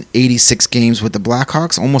 points in 86 games with the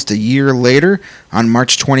Blackhawks. Almost a year later, on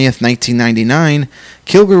March 20th, 1999,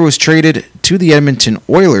 Kilger was traded to the Edmonton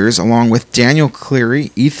Oilers along with Daniel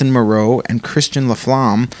Cleary, Ethan Moreau, and Christian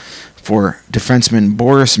Laflamme for defensemen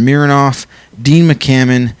Boris Mironov, Dean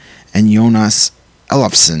McCammon, and Jonas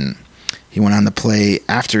Elofsson. He went on to play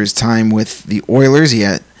after his time with the Oilers. He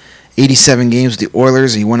had 87 games with the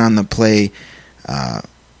Oilers. He went on to play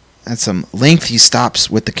at some lengthy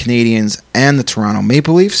stops with the Canadiens and the Toronto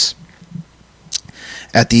Maple Leafs.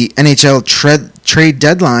 At the NHL trade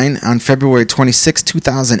deadline on February 26,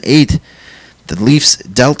 2008, the Leafs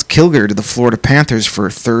dealt Kilger to the Florida Panthers for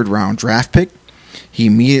a third-round draft pick. He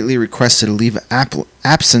immediately requested a leave of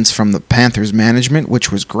absence from the Panthers management,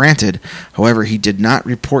 which was granted. However, he did not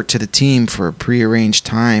report to the team for a prearranged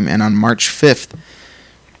time, and on March 5th,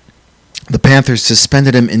 the Panthers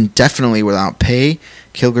suspended him indefinitely without pay.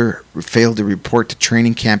 Kilger failed to report to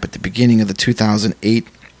training camp at the beginning of the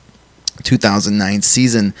 2008-2009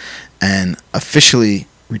 season and officially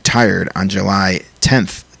retired on July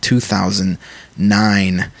 10th,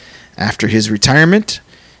 2009. After his retirement,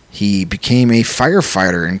 he became a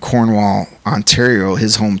firefighter in Cornwall, Ontario,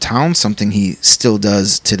 his hometown, something he still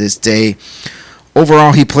does to this day.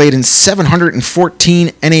 Overall, he played in 714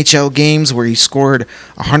 NHL games where he scored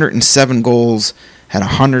 107 goals, had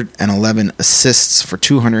 111 assists for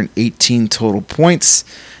 218 total points.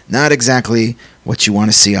 Not exactly what you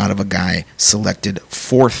want to see out of a guy selected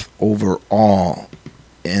 4th overall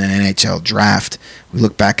in an NHL draft. We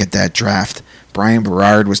look back at that draft. Brian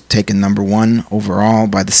Berard was taken number 1 overall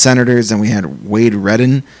by the Senators. Then we had Wade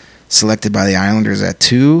Redden selected by the Islanders at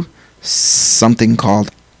 2. Something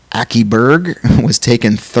called Aki Berg was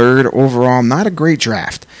taken 3rd overall. Not a great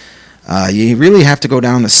draft. You really have to go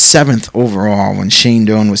down to 7th overall when Shane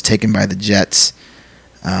Doan was taken by the Jets.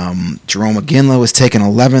 Jerome McGinley was taken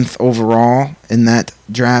 11th overall in that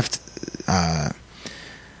draft. That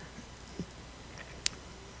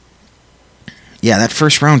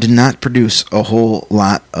first round did not produce a whole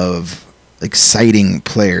lot of exciting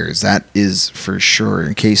players. That is for sure.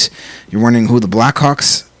 In case you're wondering who the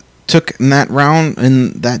Blackhawks took in that round,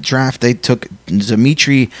 in that draft, they took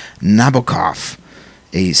Dmitry Nabokov,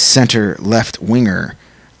 a center left winger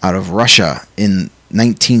out of Russia, in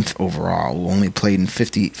 19th overall, who only played in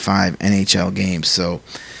 55 NHL games. So,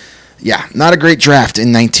 not a great draft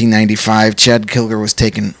in 1995. Chad Kilger was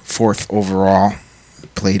taken 4th overall,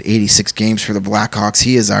 played 86 games for the Blackhawks.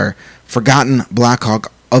 He is our Forgotten Blackhawk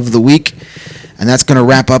of the Week. And that's going to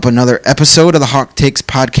wrap up another episode of the Hawk Takes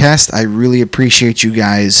podcast. I really appreciate you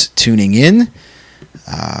guys tuning in.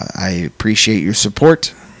 I appreciate your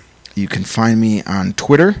support. You can find me on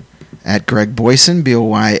Twitter at Greg Boysen,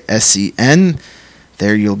 Boysen.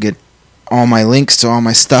 There you'll get all my links to all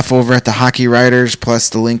my stuff over at the Hockey Writers, plus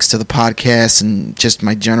the links to the podcast and just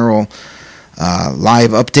my general live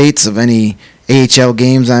updates of any AHL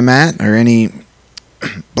games I'm at or any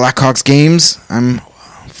Blackhawks games I'm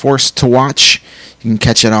forced to watch. You can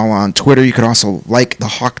catch it all on Twitter. You could also like the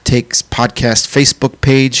Hawk Takes podcast Facebook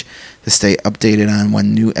page to stay updated on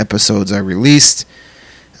when new episodes are released.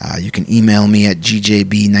 You can email me at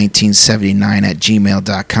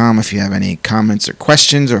gjb1979@gmail.com if you have any comments or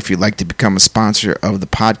questions, or if you'd like to become a sponsor of the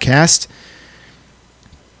podcast.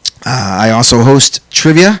 I also host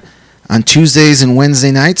trivia on Tuesdays and Wednesday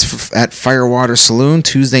nights at Firewater Saloon.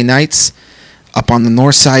 Tuesday nights up on the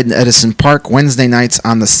north side in Edison Park. Wednesday nights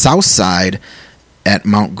on the south side at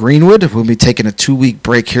Mount Greenwood. We'll be taking a 2-week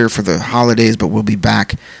break here for the holidays, but we'll be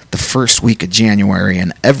back the first week of January,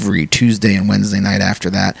 and every Tuesday and Wednesday night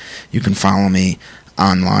after that. You can follow me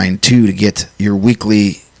online too to get your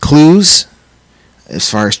weekly clues. As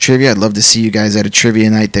far as trivia, I'd love to see you guys at a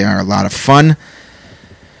trivia night. They are a lot of fun.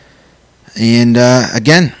 And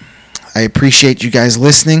again, I appreciate you guys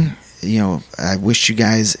listening. I wish you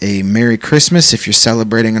guys a Merry Christmas. If you're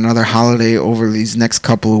celebrating another holiday over these next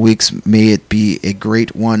couple of weeks, may it be a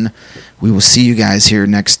great one. We will see you guys here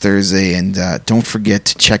next Thursday, and don't forget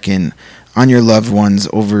to check in on your loved ones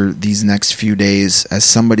over these next few days. As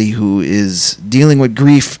somebody who is dealing with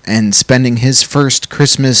grief and spending his first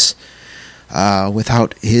Christmas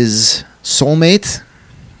without his soulmate,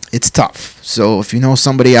 it's tough. So if you know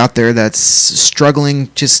somebody out there that's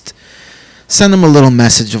struggling, just send them a little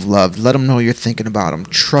message of love. Let them know you're thinking about them.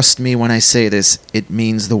 Trust me when I say this, it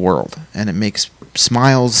means the world. And it makes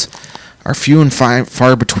smiles are few and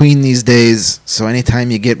far between these days. So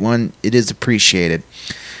anytime you get one, it is appreciated.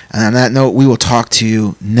 And on that note, we will talk to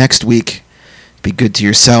you next week. Be good to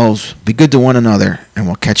yourselves. Be good to one another. And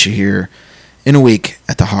we'll catch you here in a week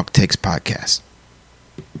at the Hawk Takes Podcast.